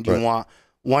what I mean? Do you want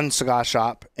one cigar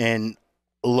shop and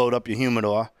load up your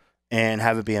humidor and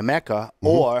have it be a mecca,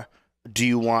 or do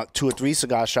you want 2 or 3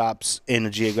 cigar shops in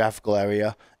a geographical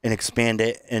area and expand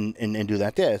it and do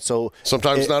that there? So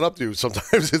sometimes it's not up to you.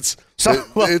 Sometimes it's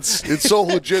so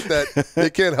legit that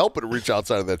they can't help but reach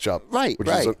outside of that shop, right? Which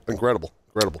is incredible.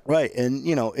 Right, and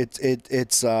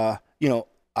it's I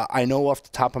know off the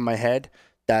top of my head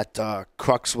that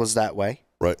Crux was that way.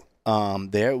 Right.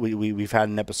 There we've had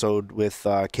an episode with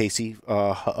Casey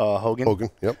Hogan.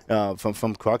 Yep.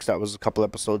 From Crux. That was a couple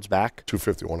episodes back.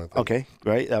 251, I think. Okay,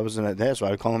 great. That was in it there, so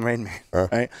I call him Rain Man.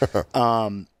 Right.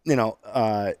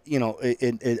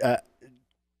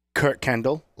 Kurt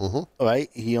Kendall. Right.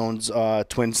 He owns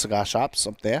Twin Cigar Shops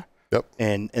up there. Yep.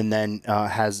 And then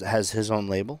has his own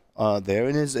label there,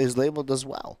 and his label does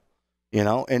well.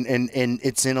 And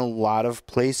it's in a lot of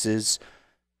places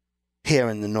here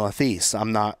in the Northeast.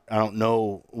 I don't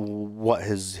know what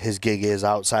his gig is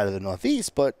outside of the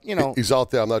Northeast, but he's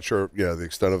out there. I'm not sure, the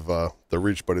extent of the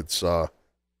reach, but it's one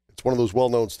of those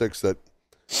well-known sticks that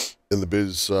in the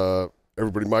biz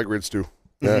everybody migrates to.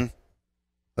 Yeah,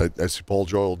 I see Paul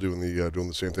Joyle doing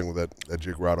the same thing with that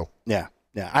Jig Grotto. Yeah.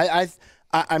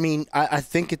 I mean, I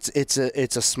think it's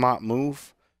a smart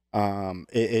move.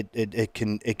 It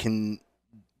can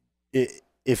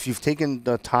if you've taken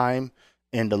the time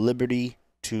and the liberty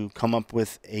to come up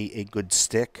with a good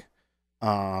stick,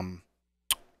 and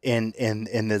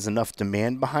there's enough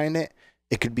demand behind it,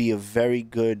 it could be a very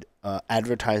good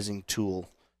advertising tool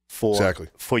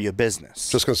for your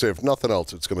business. Just going to say, if nothing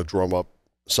else, it's going to drum up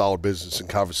solid business and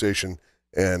conversation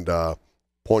and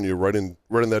point you right in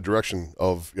that direction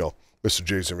of, Mr.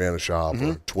 J. Savannah Shop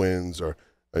or Twins or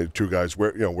Two Guys,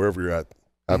 wherever you're at.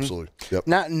 Absolutely. Yep.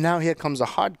 Now here comes a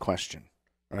hard question,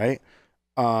 right?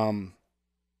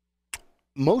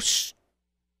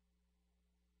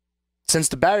 Since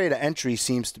the barrier to entry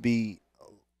seems to be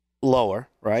lower,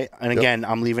 right? And again,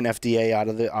 I'm leaving FDA out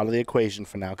of the equation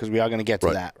for now because we are going to get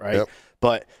to that, right? Yep.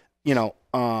 But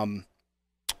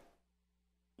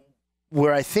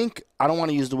where I think, I don't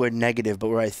want to use the word negative, but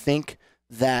where I think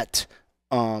that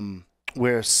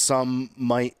where some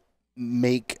might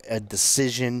make a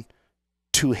decision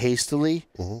too hastily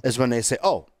is when they say,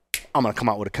 oh, I'm going to come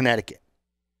out with a Connecticut,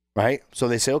 right? So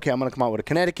they say, okay, I'm going to come out with a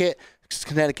Connecticut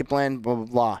blend, blah, blah,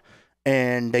 blah.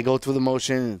 And they go through the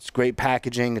motion. It's great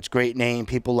packaging. It's great name.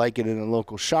 People like it in a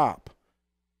local shop.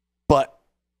 But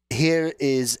here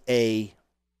is a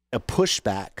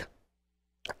pushback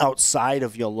outside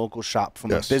of your local shop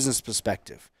from a business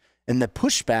perspective. And the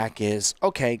pushback is,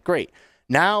 okay, great.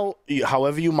 Now,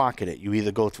 however you market it, you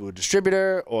either go through a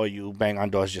distributor or you bang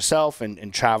on doors yourself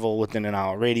and travel within an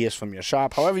hour radius from your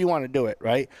shop, however you want to do it,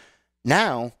 right?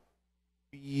 Now,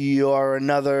 you're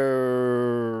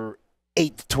another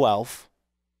 $8 to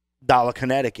 $12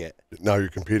 Connecticut. Now you're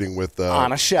competing with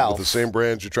on a shelf with the same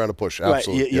brands you're trying to push.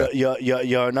 Absolutely. Right.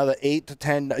 You're another 8 to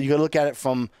 10. You got to look at it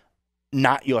from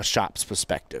not your shop's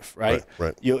perspective, right?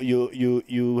 Right.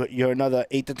 You're another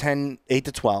 8 to 10, 8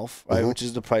 to 12, right? Which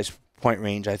is the price point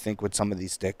range, I think, with some of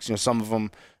these sticks. Some of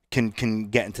them can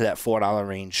get into that $4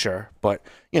 range, sure, but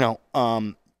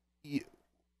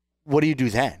what do you do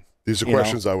then? These are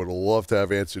questions I would love to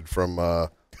have answered from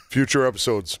future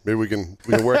episodes. Maybe we can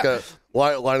work at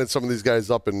lining some of these guys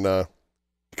up, and I'd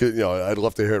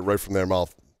love to hear it right from their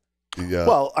mouth.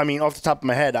 Well, I mean, off the top of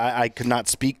my head, I could not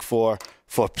speak for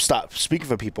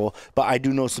people, but I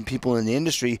do know some people in the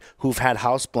industry who've had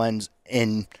house blends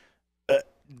in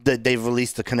they've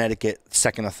released the Connecticut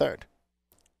second or third.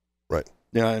 Right.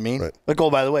 You know what I mean? Right. Like,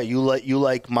 oh, by the way, you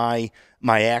like my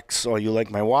X or you like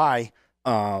my Y.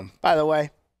 By the way,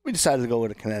 we decided to go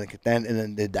with a Connecticut then, and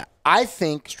then did that. I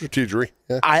think strategery.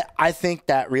 Yeah. I think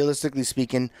that realistically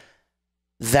speaking,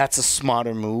 that's a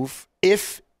smarter move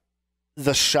if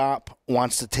the shop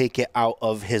wants to take it out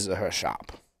of his or her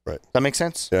shop. Right. That makes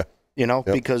sense? Yeah.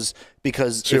 Because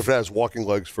see if it has walking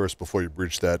legs first before you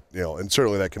breach that, and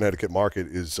certainly that Connecticut market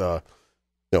is,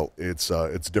 it's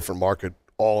a different market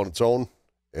all on its own,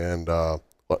 and a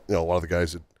lot of the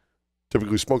guys that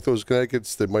typically smoke those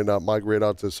Connecticut's, they might not migrate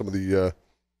out to some of the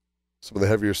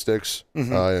heavier sticks,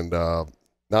 and now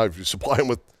if you supply them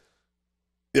with,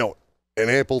 an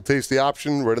ample tasty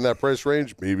option right in that price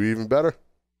range, maybe even better.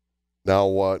 Now,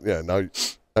 now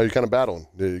you're kind of battling.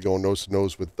 You're going nose to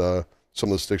nose with some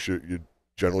of the sticks you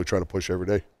generally try to push every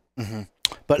day.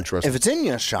 But if it's in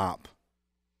your shop,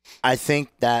 I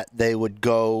think that they would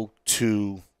go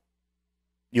to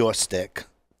your stick,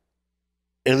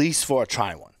 at least for a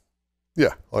try one.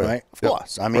 Yeah. Oh, yeah. Right? Of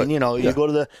course. I mean, you go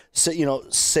to the, say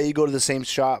you go to the same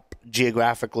shop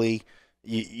geographically,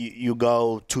 you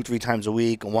go 2-3 times a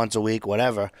week, once a week,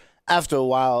 whatever. After a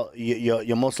while,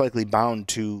 you're most likely bound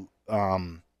to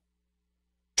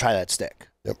try that stick.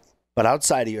 Yep. But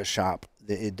outside of your shop,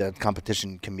 the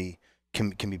competition can be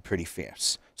pretty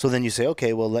fierce. So then you say,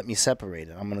 okay, well, let me separate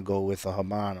it. I'm going to go with a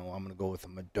Habano. I'm going to go with a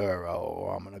Maduro.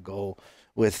 Or I'm going to go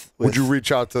with... Would you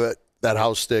reach out to that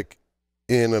house stick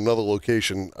in another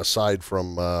location aside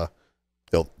from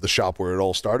the shop where it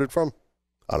all started from?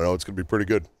 I don't know. It's going to be pretty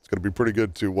good. It's going to be pretty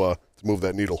good to move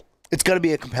that needle. It's got to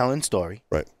be a compelling story.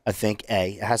 Right. I think,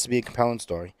 it has to be a compelling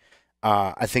story.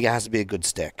 I think it has to be a good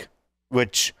stick,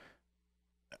 which...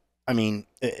 I mean,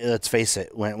 let's face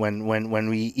it. When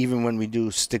we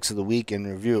do sticks of the week and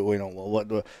review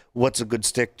it, what's a good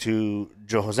stick to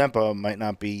Joe Hozempa might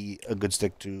not be a good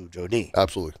stick to Joe D.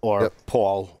 Absolutely. Or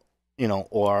Paul,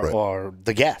 or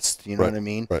the guest. You know what I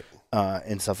mean? Right.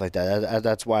 And stuff like that.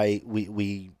 That's why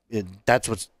that's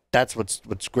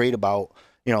what's great about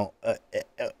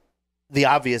the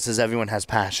obvious is everyone has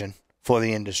passion for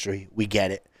the industry. We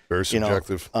get it. Very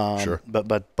subjective. Sure.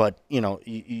 But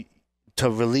to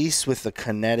release with the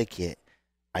Connecticut,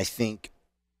 I think,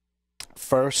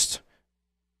 first,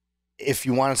 if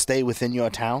you want to stay within your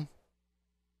town,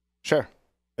 sure,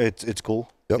 it's cool.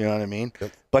 Yep. You know what I mean?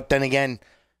 Yep. But then again,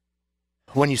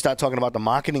 when you start talking about the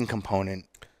marketing component,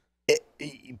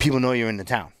 people know you're in the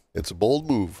town. It's a bold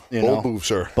move. Bold move,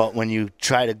 sir. But when you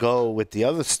try to go with the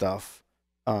other stuff,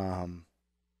 with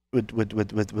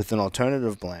an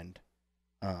alternative blend,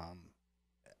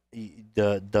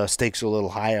 the stakes are a little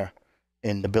higher.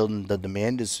 and the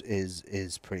demand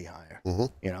is pretty higher. Mm-hmm.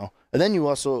 You know, and then you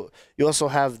also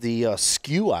have the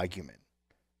SKU argument.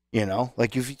 You know,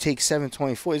 like if you take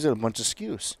 724, is it a bunch of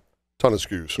SKUs? Ton of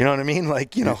SKUs. You know what I mean?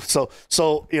 Like, you know,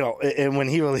 so you know, and when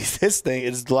he released this thing,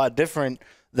 it's a lot different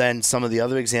than some of the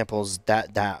other examples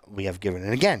that we have given.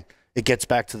 And again, it gets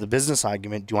back to the business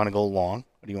argument. Do you want to go long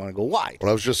or do you want to go wide? When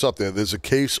I was just up there's a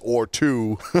case or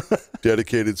two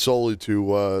dedicated solely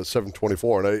to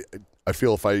 724. And I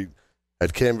feel if I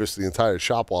had canvassed the entire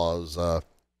shop while I was a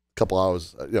couple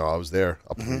hours, you know, I was there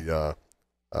up in the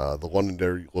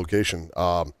Londonderry location,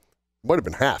 might have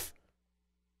been half.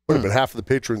 Would have been half of the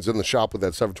patrons in the shop with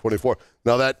that 724.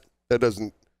 Now that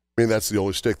doesn't mean that's the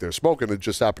only stick they're smoking. It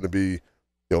just happened to be, you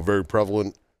know, very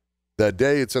prevalent that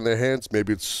day. It's in their hands.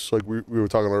 Maybe it's like we were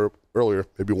talking about earlier.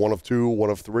 Maybe one of two,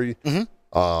 one of three.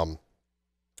 Mm-hmm.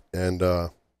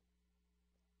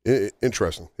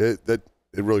 Interesting. It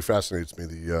really fascinates me,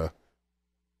 the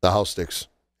house sticks,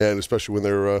 and especially when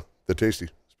they're tasty,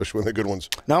 especially when they're good ones.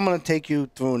 Now I'm going to take you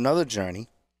through another journey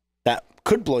that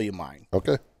could blow your mind.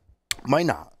 Okay. Might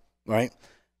not, right?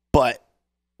 But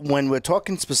when we're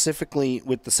talking specifically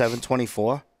with the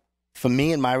 724, for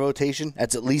me in my rotation,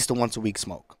 that's at least a once a week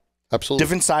smoke. Absolutely.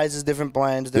 Different sizes, different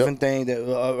blends, different things,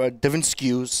 different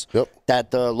SKUs that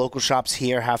the local shops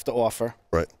here have to offer.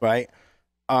 Right. Right.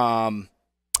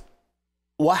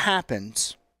 What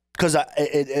happens? Because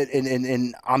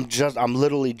I'm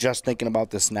literally just thinking about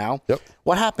this now. Yep.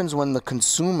 What happens when the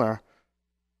consumer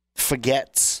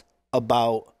forgets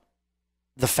about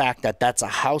the fact that that's a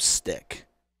house stick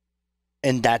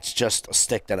and that's just a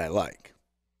stick that I like?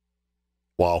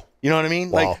 Wow. You know what I mean?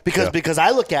 Wow. Like because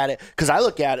I look at it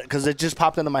because it just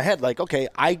popped into my head. Like, okay,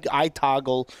 I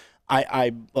toggle.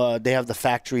 They have the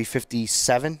Factory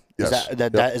 57. Yes.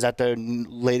 Is that the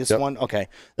latest one? Okay,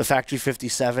 the Factory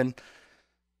 57.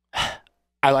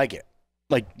 I like it.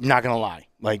 Like, not gonna lie.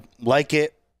 Like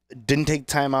it. Didn't take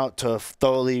time out to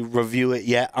thoroughly review it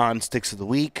yet on Sticks of the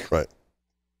Week. Right.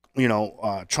 You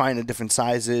know, trying the different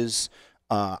sizes.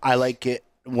 I like it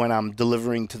when I'm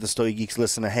delivering to the Stogie Geeks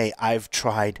listener, hey, I've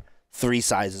tried 3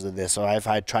 sizes of this, or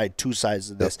I've tried 2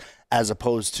 sizes of this, as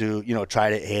opposed to, you know,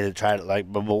 tried it, hated it, tried it,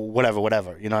 like, but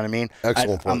whatever. You know what I mean?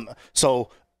 Excellent point.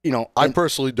 So, you know, I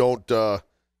personally don't.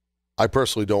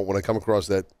 When I come across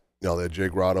that, you know, that J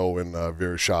Grotto in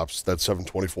various shops, that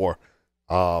 724.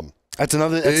 That's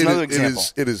another example.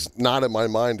 It is not in my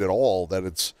mind at all that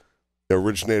it's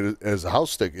originated as a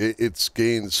house stick. It's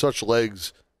gained such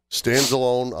legs, stands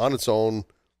alone on its own,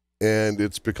 and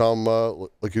it's become,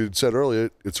 like you said earlier,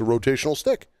 it's a rotational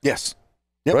stick. Yes.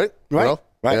 Yep. Right. Right. You know?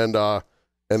 Right.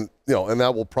 And you know, and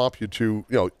that will prompt you to,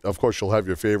 you know, of course you'll have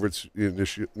your favorites you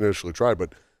initially try,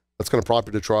 but that's going to prompt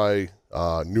you to try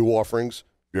new offerings,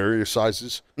 various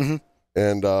sizes, mm-hmm.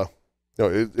 and you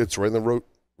know, it's right in the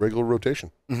regular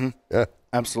rotation. Mm-hmm. Yeah.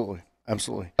 Absolutely.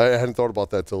 I hadn't thought about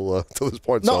that till this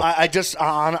point. No, so. I just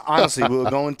honestly, we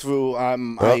were going through.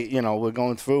 We're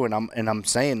going through, and I'm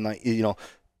saying, like, you know,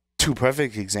 2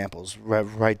 perfect examples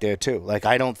right there too. Like,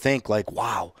 I don't think, like,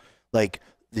 wow, like,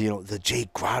 you know, the J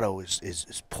Grotto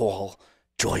is Paul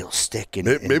Joyle's stick. And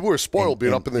maybe we're spoiled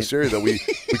being up in this area that we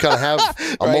kind of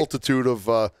have a multitude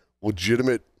of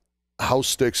legitimate house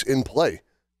sticks in play.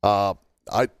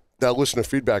 That listener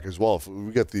feedback as well. If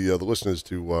we get the listeners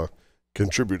to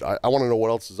contribute, I want to know what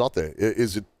else is out there.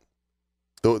 Is it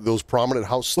those prominent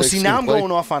house sticks? Well, see, now I'm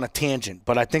going off on a tangent,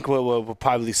 but I think we'll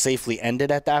probably safely end it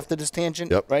after this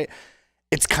tangent. Yep. Right?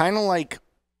 It's kind of like,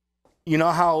 you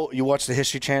know how you watch the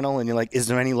History Channel and you're like, is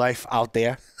there any life out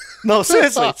there? No,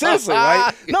 seriously,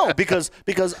 right? No, because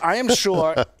I am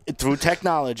sure through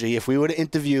technology, if we were to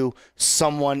interview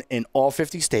someone in all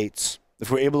 50 states,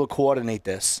 if we're able to coordinate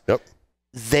this,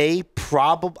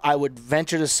 I would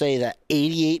venture to say that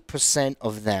 88%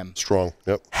 of them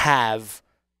have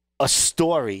a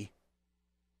story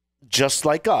just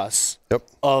like us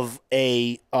of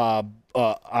a, I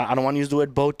don't want to use the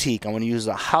word boutique, I want to use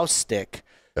a house stick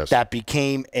that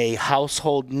became a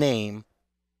household name,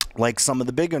 like some of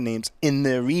the bigger names in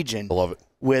their region. I love it.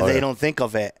 Where they don't think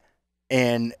of it.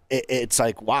 And it's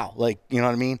like, wow, like, you know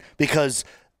what I mean? Because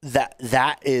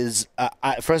that is,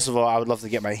 first of all, I would love to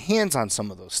get my hands on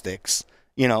some of those sticks,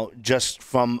 you know, just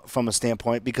from a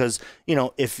standpoint, because, you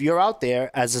know, if you're out there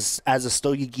as a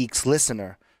Stogie Geeks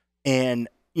listener, and,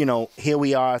 you know, here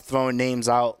we are throwing names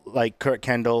out like Kurt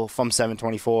Kendall from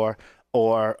 724,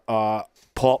 or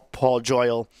Paul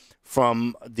Joyle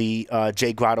from the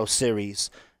J Grotto series.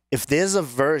 If there's a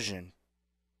version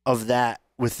of that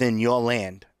within your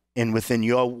land and within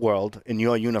your world, in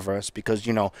your universe, because,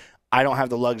 you know, I don't have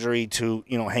the luxury to,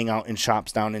 hang out in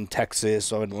shops down in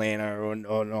Texas or Atlanta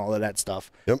or all of that stuff.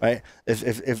 Yep. Right?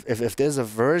 If there's a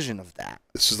version of that,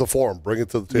 this is the forum. Bring it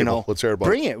to the table. Let's hear about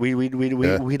bring it.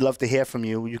 We'd love to hear from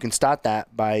you. You can start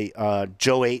that by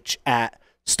Joe H at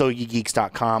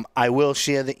StogieGeeks.com. I will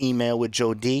share the email with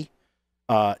Joe D.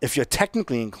 If you're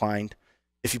technically inclined,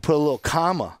 if you put a little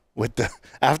comma with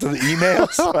after the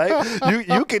emails, right?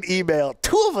 You can email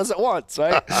two of us at once,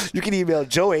 right? You can email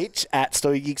Joe H at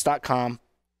StogieGeeks.com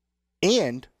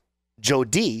and Joe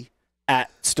D at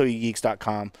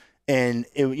StogieGeeks.com, and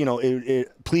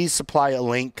please supply a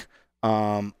link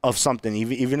of something,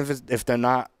 even if they're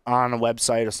not on a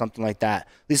website or something like that.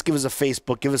 At least give us a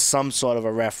Facebook, give us some sort of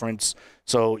a reference,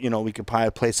 so we could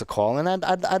probably place a call. And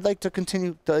I'd like to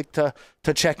continue to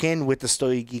check in with the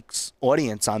Stogie Geeks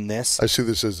audience on this. I see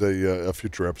this as a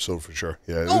future episode for sure.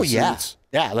 Yeah. It's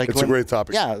a great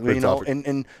topic. Yeah, great topic.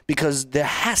 and because there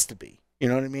has to be. You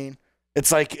know what I mean?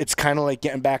 It's kind of like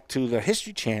getting back to the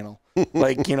History Channel.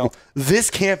 Like, this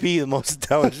can't be the most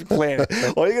intelligent planet.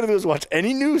 All you're going to do is watch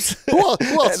any news. Who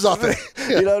else is out there? Yeah.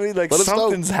 You know what I mean? Like,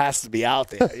 something has to be out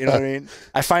there. You know what I mean?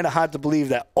 I find it hard to believe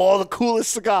that all the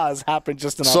coolest cigars happen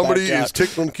just in our Somebody backyard. is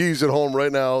tickling keys at home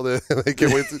right now. They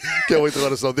can't wait to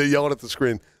let us know. They're yelling at the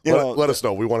screen. Let us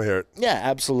know. We want to hear it. Yeah,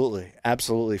 absolutely.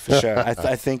 Absolutely, for sure.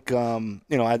 I think,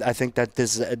 I think that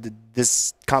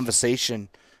this conversation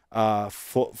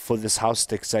for this house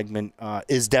stick segment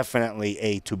is definitely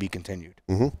a to be continued.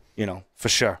 Mm-hmm. For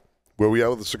sure. Where are we at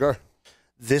with the cigar?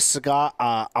 This cigar,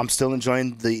 I'm still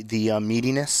enjoying the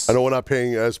meatiness. I know we're not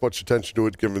paying as much attention to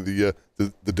it given the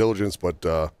diligence, but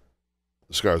the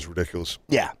cigar is ridiculous.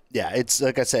 Yeah. It's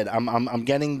like I said, I'm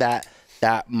getting that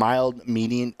mild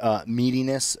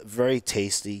meatiness, very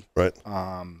tasty. Right.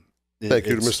 Thank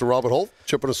you to Mr. Robert Holt,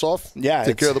 chipping us off. Yeah,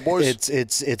 take care of the boys.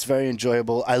 It's very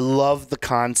enjoyable. I love the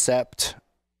concept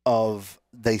of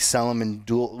they sell them in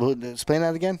dual. Explain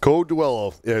that again.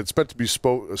 Co-duello. Yeah, it's meant to be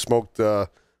smoked,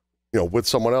 with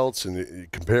someone else, and you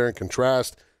compare and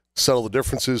contrast, settle the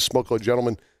differences, smoke like a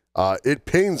gentleman. It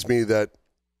pains me that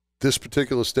this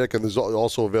particular stick, and there's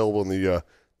also available in the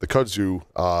kudzu,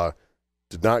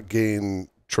 did not gain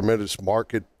tremendous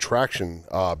market traction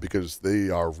because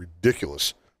they are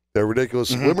ridiculous. They're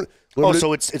ridiculous. Mm-hmm.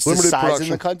 So it's the size production.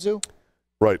 In the kudzu?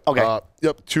 Right. Okay.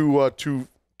 Yep. Two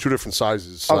different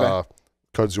sizes. Okay.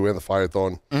 Kudzu and the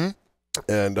Phaeton. Mm-hmm.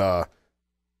 And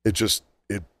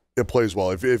it plays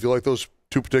well. If you like those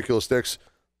two particular sticks,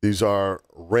 these are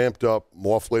ramped up,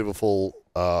 more flavorful.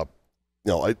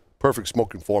 Perfect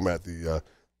smoking format. The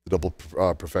double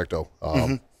perfecto.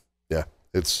 Yeah.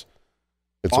 It's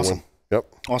awesome. a win.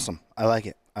 Yep. Awesome. I like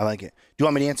it. Do you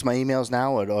want me to answer my emails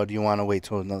now, or do you want to wait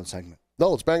till another segment?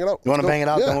 No, let's bang it out. You want to bang it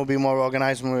out? Yeah. Then we'll be more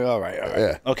organized. All right.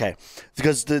 Yeah. Okay.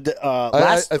 Because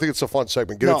I think it's a fun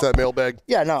segment. Get into that mailbag.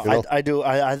 Yeah, no, I do.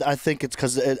 I think it's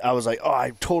because I was like,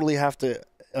 I totally have to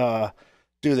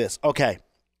do this. Okay.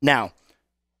 Now,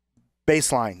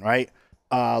 baseline, right?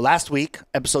 Last week,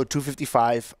 episode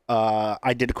 255,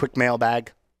 I did a quick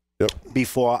mailbag. Yep.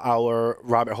 Before our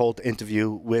Robert Holt interview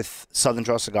with Southern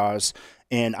Draw Cigars,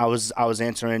 and I was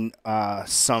answering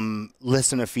some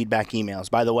listener feedback emails.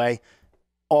 By the way,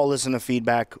 all listener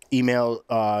feedback, email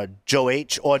Joe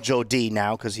H or Joe D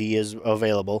now because he is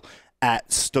available at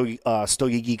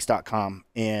StogieGeeks.com.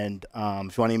 And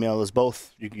if you want to email us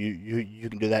both, you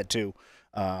can do that too.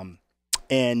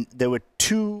 And there were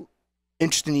two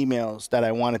interesting emails that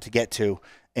I wanted to get to,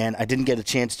 and I didn't get a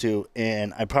chance to,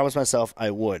 and I promised myself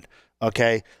I would.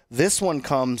 Okay, this one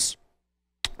comes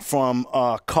from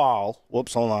Carl.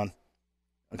 Whoops, hold on,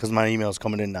 because my email is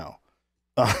coming in now.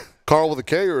 Carl with a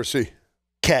K or a C?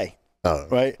 K. Oh.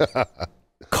 Right.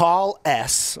 Carl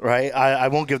S. Right. I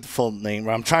won't give the full name.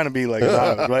 I'm trying to be like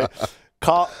right.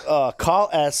 Carl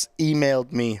S.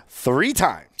 emailed me 3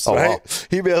 times. Oh, right? wow.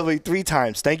 He emailed me 3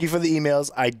 times. Thank you for the emails.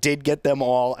 I did get them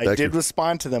all. I did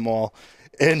respond to them all.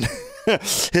 And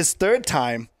his third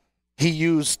time, he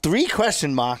used 3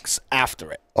 question marks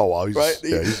after it. Oh, wow.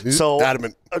 He's so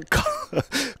adamant.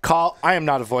 Carl, I am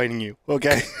not avoiding you,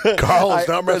 okay? Carl is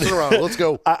not messing around. Let's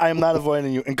go. I am not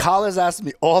avoiding you. And Carl has asked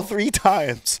me all 3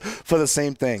 times for the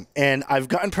same thing. And I've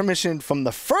gotten permission from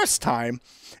the first time,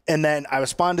 and then I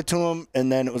responded to him,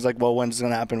 and then it was like, well, when's it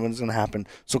going to happen? When's it going to happen?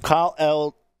 So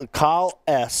Carl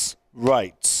S.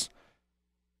 writes,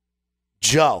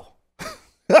 Joe,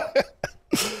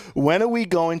 when are we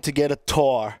going to get a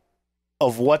tour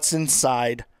of what's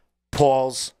inside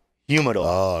Paul's humidor?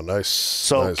 Oh, nice.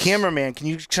 So, nice. Cameraman, can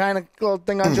you shine a little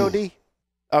thing on Joe D?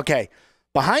 Okay.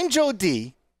 Behind Joe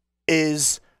D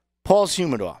is Paul's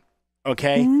humidor,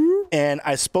 okay? And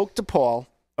I spoke to Paul.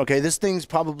 Okay, this thing's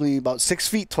probably about 6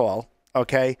 feet tall,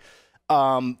 okay?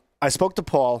 I spoke to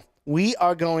Paul. We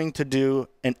are going to do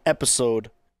an episode,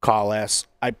 Carl S.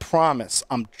 I promise.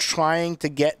 I'm trying to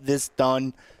get this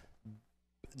done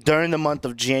during the month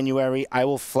of January. I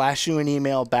will flash you an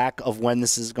email back of when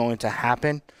this is going to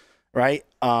happen, right?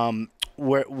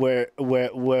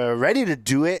 We're ready to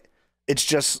do it. It's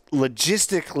just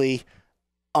logistically,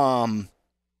 I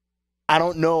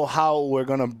don't know how we're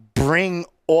gonna bring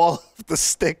all of the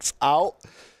sticks out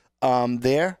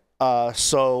there.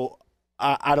 So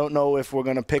I don't know if we're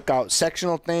gonna pick out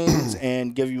sectional things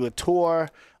and give you a tour,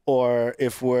 or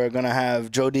if we're gonna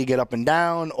have Joe D get up and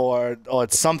down, or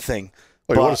it's something.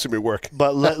 Oh, you want to see me work?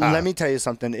 But let me tell you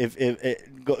something. If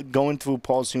going through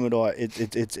Paul's humidor,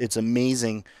 it's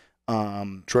amazing.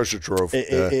 Treasure trove.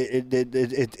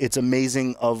 It's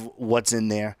amazing of what's in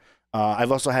there.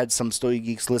 I've also had some Stogie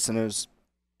Geeks listeners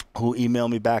who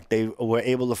emailed me back. They were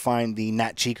able to find the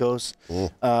Nat Chicos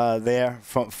there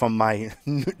from my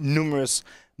numerous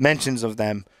mentions of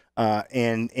them,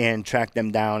 and track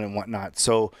them down and whatnot.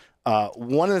 So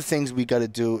one of the things we got to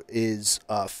do is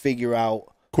figure out.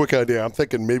 Quick idea. I'm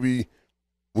thinking maybe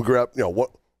we grab,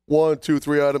 one, two,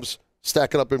 three items,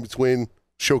 stack it up in between,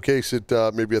 showcase it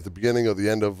maybe at the beginning or the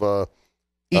end of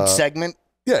Each segment?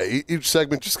 Yeah, each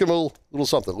segment. Just give them a little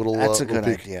something. That's a little good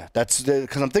peek. idea. That's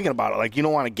because I'm thinking about it. Like, you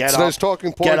don't want to get it's up, nice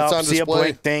talking point. get It's up, on see display. a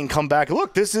blank thing, come back.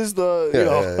 Look, this is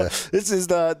the this is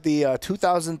the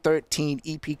 2013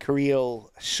 EP Carrillo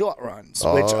short runs,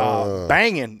 which are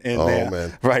banging in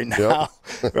there right now.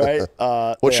 Right?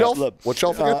 What shelf? What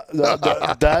shelf again?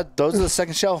 Those are the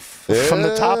second shelf from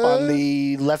the top on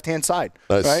the left hand side.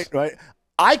 Nice. Right.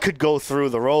 I could go through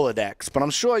the Rolodex, but I'm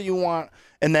sure you want.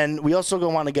 And then we also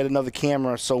want to get another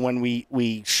camera, so when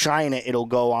we shine it, it'll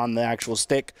go on the actual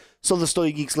stick, so the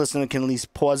Stogie Geeks listener can at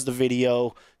least pause the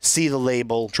video, see the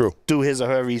label, do his or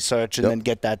her research, and then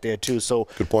get that there too. So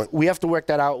good point. We have to work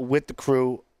that out with the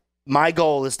crew. My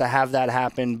goal is to have that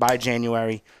happen by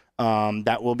January.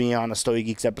 That will be on a Stogie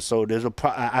Geeks episode. There's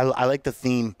I like the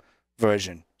theme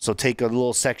version. So take a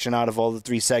little section out of all the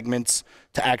 3 segments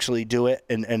to actually do it,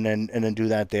 and then do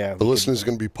that there. The listeners are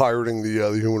going to be pirating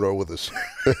the humidor with us.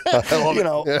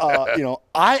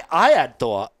 I had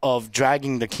thought of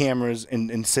dragging the cameras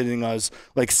and sitting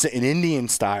sitting Indian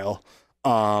style.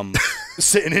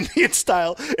 Sitting Indian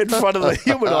style in front of the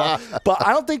humidor, but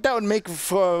I don't think that would make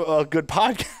for a good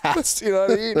podcast. You know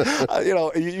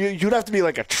what I mean? You'd have to be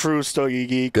like a true Stogie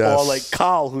Geek, or like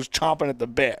Carl, who's chomping at the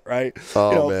bit, right?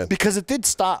 Man. Because it did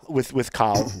start with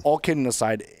Carl. All kidding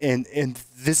aside, and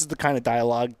this is the kind of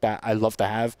dialogue that I love to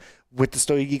have with the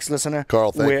Stogie Geeks listener.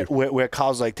 Carl, thank you. Where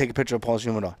Carl's like, take a picture of Paul's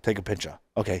humidor. Take a picture.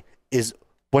 Okay,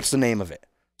 what's the name of it?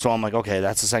 So I'm like, okay,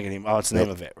 that's the second name. Oh, it's the name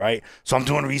of it, right? So I'm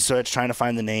doing research, trying to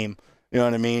find the name. You know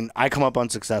what I mean? I come up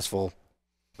unsuccessful.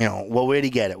 Well, where'd he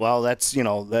get it? Well, that's, and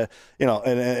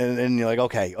you're like,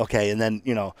 okay. And then,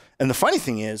 and the funny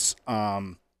thing is,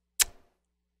 that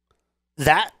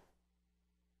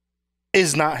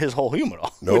is not his whole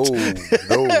humidor. No.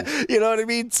 You know what I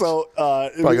mean? So,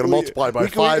 probably going to multiply by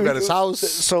 5 at his house.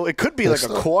 So it could be like a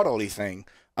quarterly thing.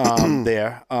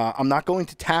 There. I'm not going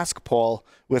to task Paul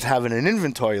with having an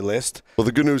inventory list. Well,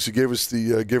 the good news, he gave us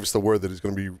the word that he's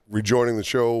going to be rejoining the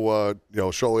show,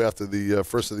 shortly after the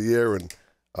first of the year, and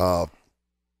the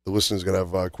listeners are going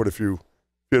to have quite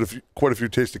a few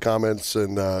tasty comments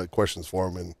and questions for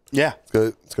him, and it's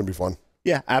going to be fun.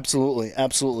 Yeah, absolutely.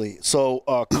 So,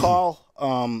 Carl,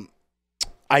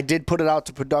 I did put it out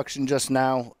to production just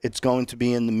now. It's going to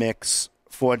be in the mix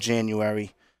for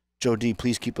January. Joe D,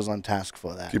 please keep us on task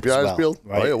for that. Keep your eyes peeled.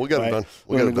 Right? Oh, yeah, we'll get it done.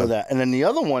 We're going to do that. And then the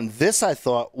other one, this I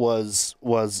thought was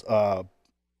a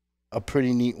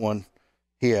pretty neat one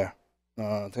here.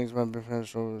 Thanks for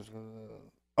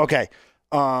okay.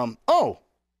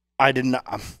 I did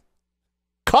not.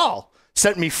 Carl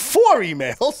sent me 4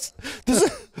 emails.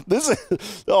 This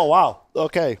is. Oh wow.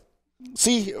 Okay.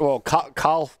 See, well,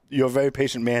 Carl, you're a very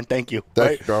patient man. Thank you.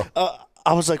 Thank you, Carl.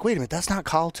 I was like, wait a minute, that's not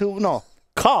Carl too? No.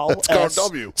 Carl,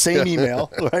 W. Same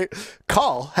email, right?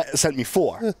 Carl sent me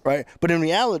 4, right? But in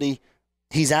reality,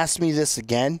 he's asked me this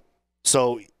again,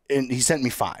 and he sent me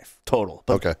 5 total.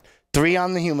 But okay. 3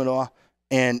 on the humidor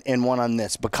and 1 on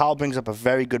this. But Carl brings up a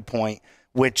very good point,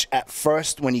 which at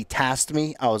first when he tasked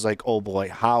me, I was like, oh boy,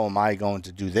 how am I going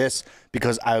to do this?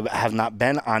 Because I have not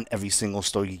been on every single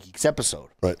Stogie Geeks episode.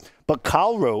 Right. But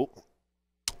Carl wrote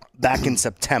back in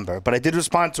September, but I did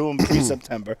respond to him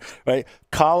pre-September, right?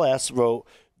 Carl S. wrote,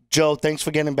 Joe, thanks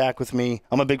for getting back with me.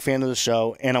 I'm a big fan of the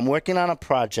show, and I'm working on a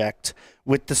project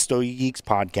with the Stogie Geeks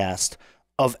podcast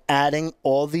of adding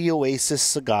all the Oasis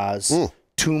cigars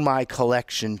to my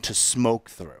collection to smoke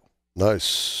through.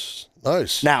 Nice.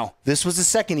 Nice. Now, this was the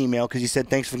second email because he said,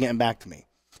 thanks for getting back to me.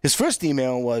 His first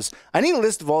email was, I need a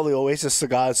list of all the Oasis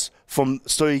cigars from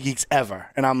Stogie Geeks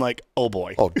ever. And I'm like, oh,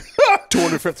 boy. Oh,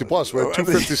 250 plus. We're at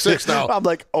 256 now. I'm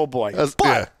like, oh, boy.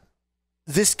 But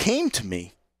this came to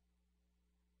me.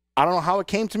 I don't know how it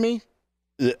came to me.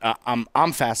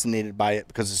 I'm fascinated by it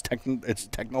because it's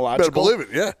technological. Better believe it,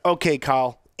 yeah. Okay,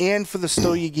 Carl. And for the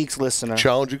Stogie Geeks listener.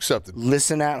 Challenge accepted.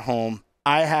 Listen at home.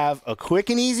 I have a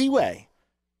quick and easy way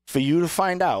for you to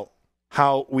find out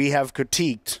how we have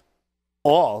critiqued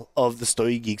all of the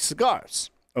Stogie Geeks cigars,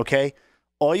 okay?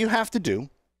 All you have to do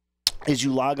is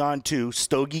you log on to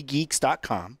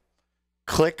stogiegeeks.com,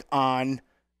 click on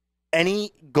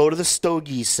go to the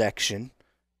Stogies section,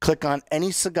 click on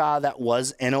any cigar that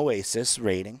was an Oasis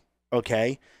rating,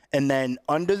 okay? And then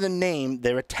under the name,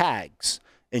 there are tags,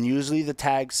 and usually the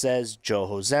tag says Joe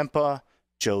Hozempa,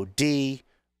 Joe D.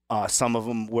 Some of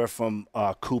them were from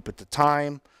Coop at the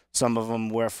time. Some of them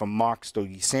were from Mark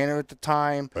Stogie Sander at the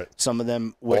time. Right. Some of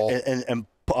them were and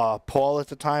Paul at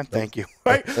the time. Thank you.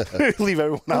 Right, leave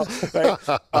everyone out. Right,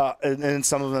 and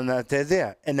some of them that they're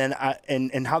there. And then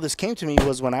and how this came to me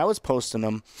was when I was posting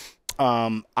them.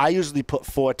 I usually put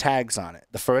 4 tags on it.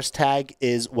 The first tag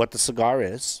is what the cigar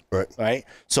is. Right.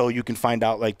 So you can find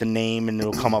out like the name, and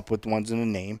it'll come up with the ones in the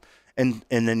name. And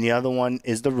then the other one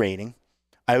is the rating.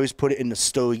 I always put it in the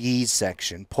Stogies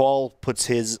section. Paul puts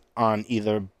his on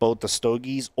either both the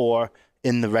Stogies or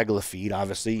in the regular feed.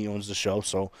 Obviously, he owns the show,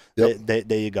 so there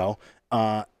you go.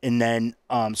 And then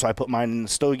so I put mine in the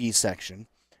Stogies section,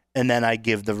 and then I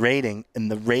give the rating,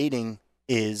 and the rating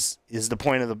is the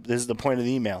point of the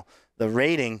email. The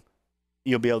rating,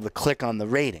 you'll be able to click on the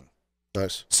rating.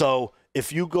 Nice. So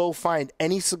if you go find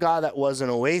any cigar that was an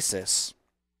Oasis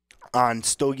on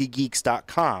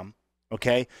stogiegeeks.com.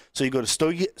 Okay, so you go to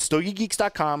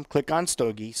stogiegeeks.com, click on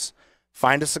Stogies,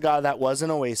 find a cigar that was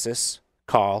an Oasis,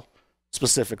 Carl,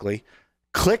 specifically.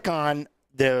 Click on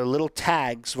their little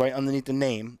tags right underneath the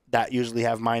name that usually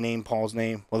have my name, Paul's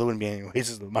name. Well, there wouldn't be any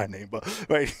Oasis with my name, but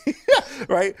right,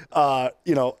 right.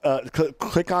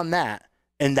 Click on that,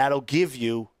 and that'll give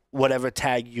you whatever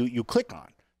tag you click on.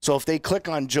 So if they click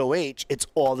on Joe H, it's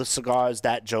all the cigars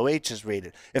that Joe H has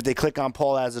rated. If they click on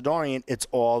Paul Asadorian, it's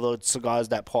all the cigars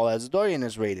that Paul Asadorian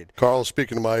has rated. Carl,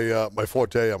 speaking of my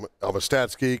forte, I'm a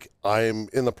stats geek. I'm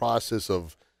in the process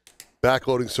of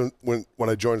backloading. So when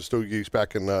I joined Stogie Geeks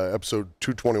back in episode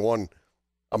 221,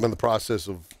 I'm in the process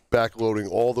of backloading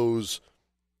all those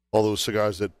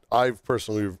cigars that I've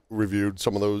personally reviewed.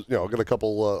 Some of those, I've got a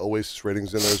couple Oasis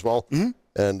ratings in there as well.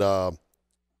 Mm-hmm. And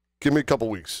give me a couple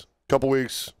weeks. I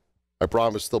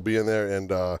promise they'll be in there,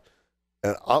 and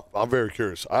I'm very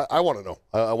curious. I want to know.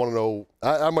 I want to know.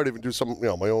 I might even do some,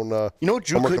 my own. You know what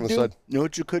you could do? You know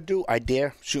what you could do? I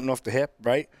dare, shooting off the hip,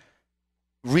 right?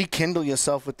 Rekindle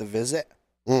yourself with the visit,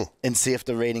 and see if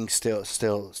the rating still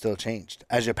changed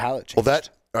as your palate changed. Well,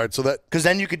 all right. So because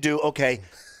then you could do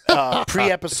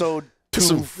pre-episode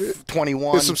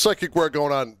 221. There's some psychic work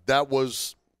going on. That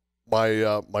was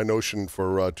my notion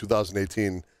for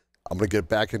 2018. I'm going to get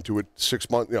back into it 6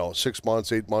 months,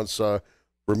 8 months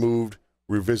removed,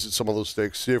 revisit some of those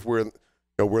sticks, see if we're in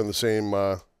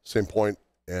the same point,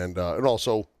 and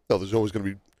also there's always going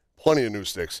to be plenty of new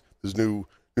sticks. There's new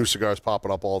cigars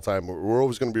popping up all the time. We're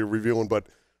always going to be reviewing, but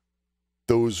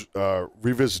those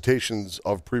revisitations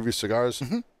of previous cigars,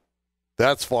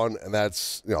 that's fun, and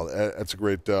that's a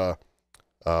great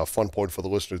fun point for the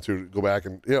listener to go back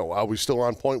and are we still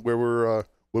on point where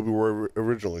we were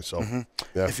originally? So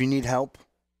yeah. If you need help,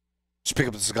 just pick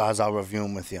up the cigars. I'll review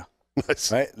them with you.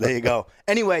 Nice. Right there you go.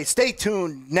 Anyway, stay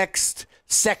tuned. Next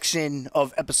section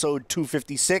of episode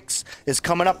 256 is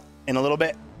coming up in a little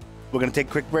bit. We're gonna take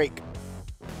a quick break.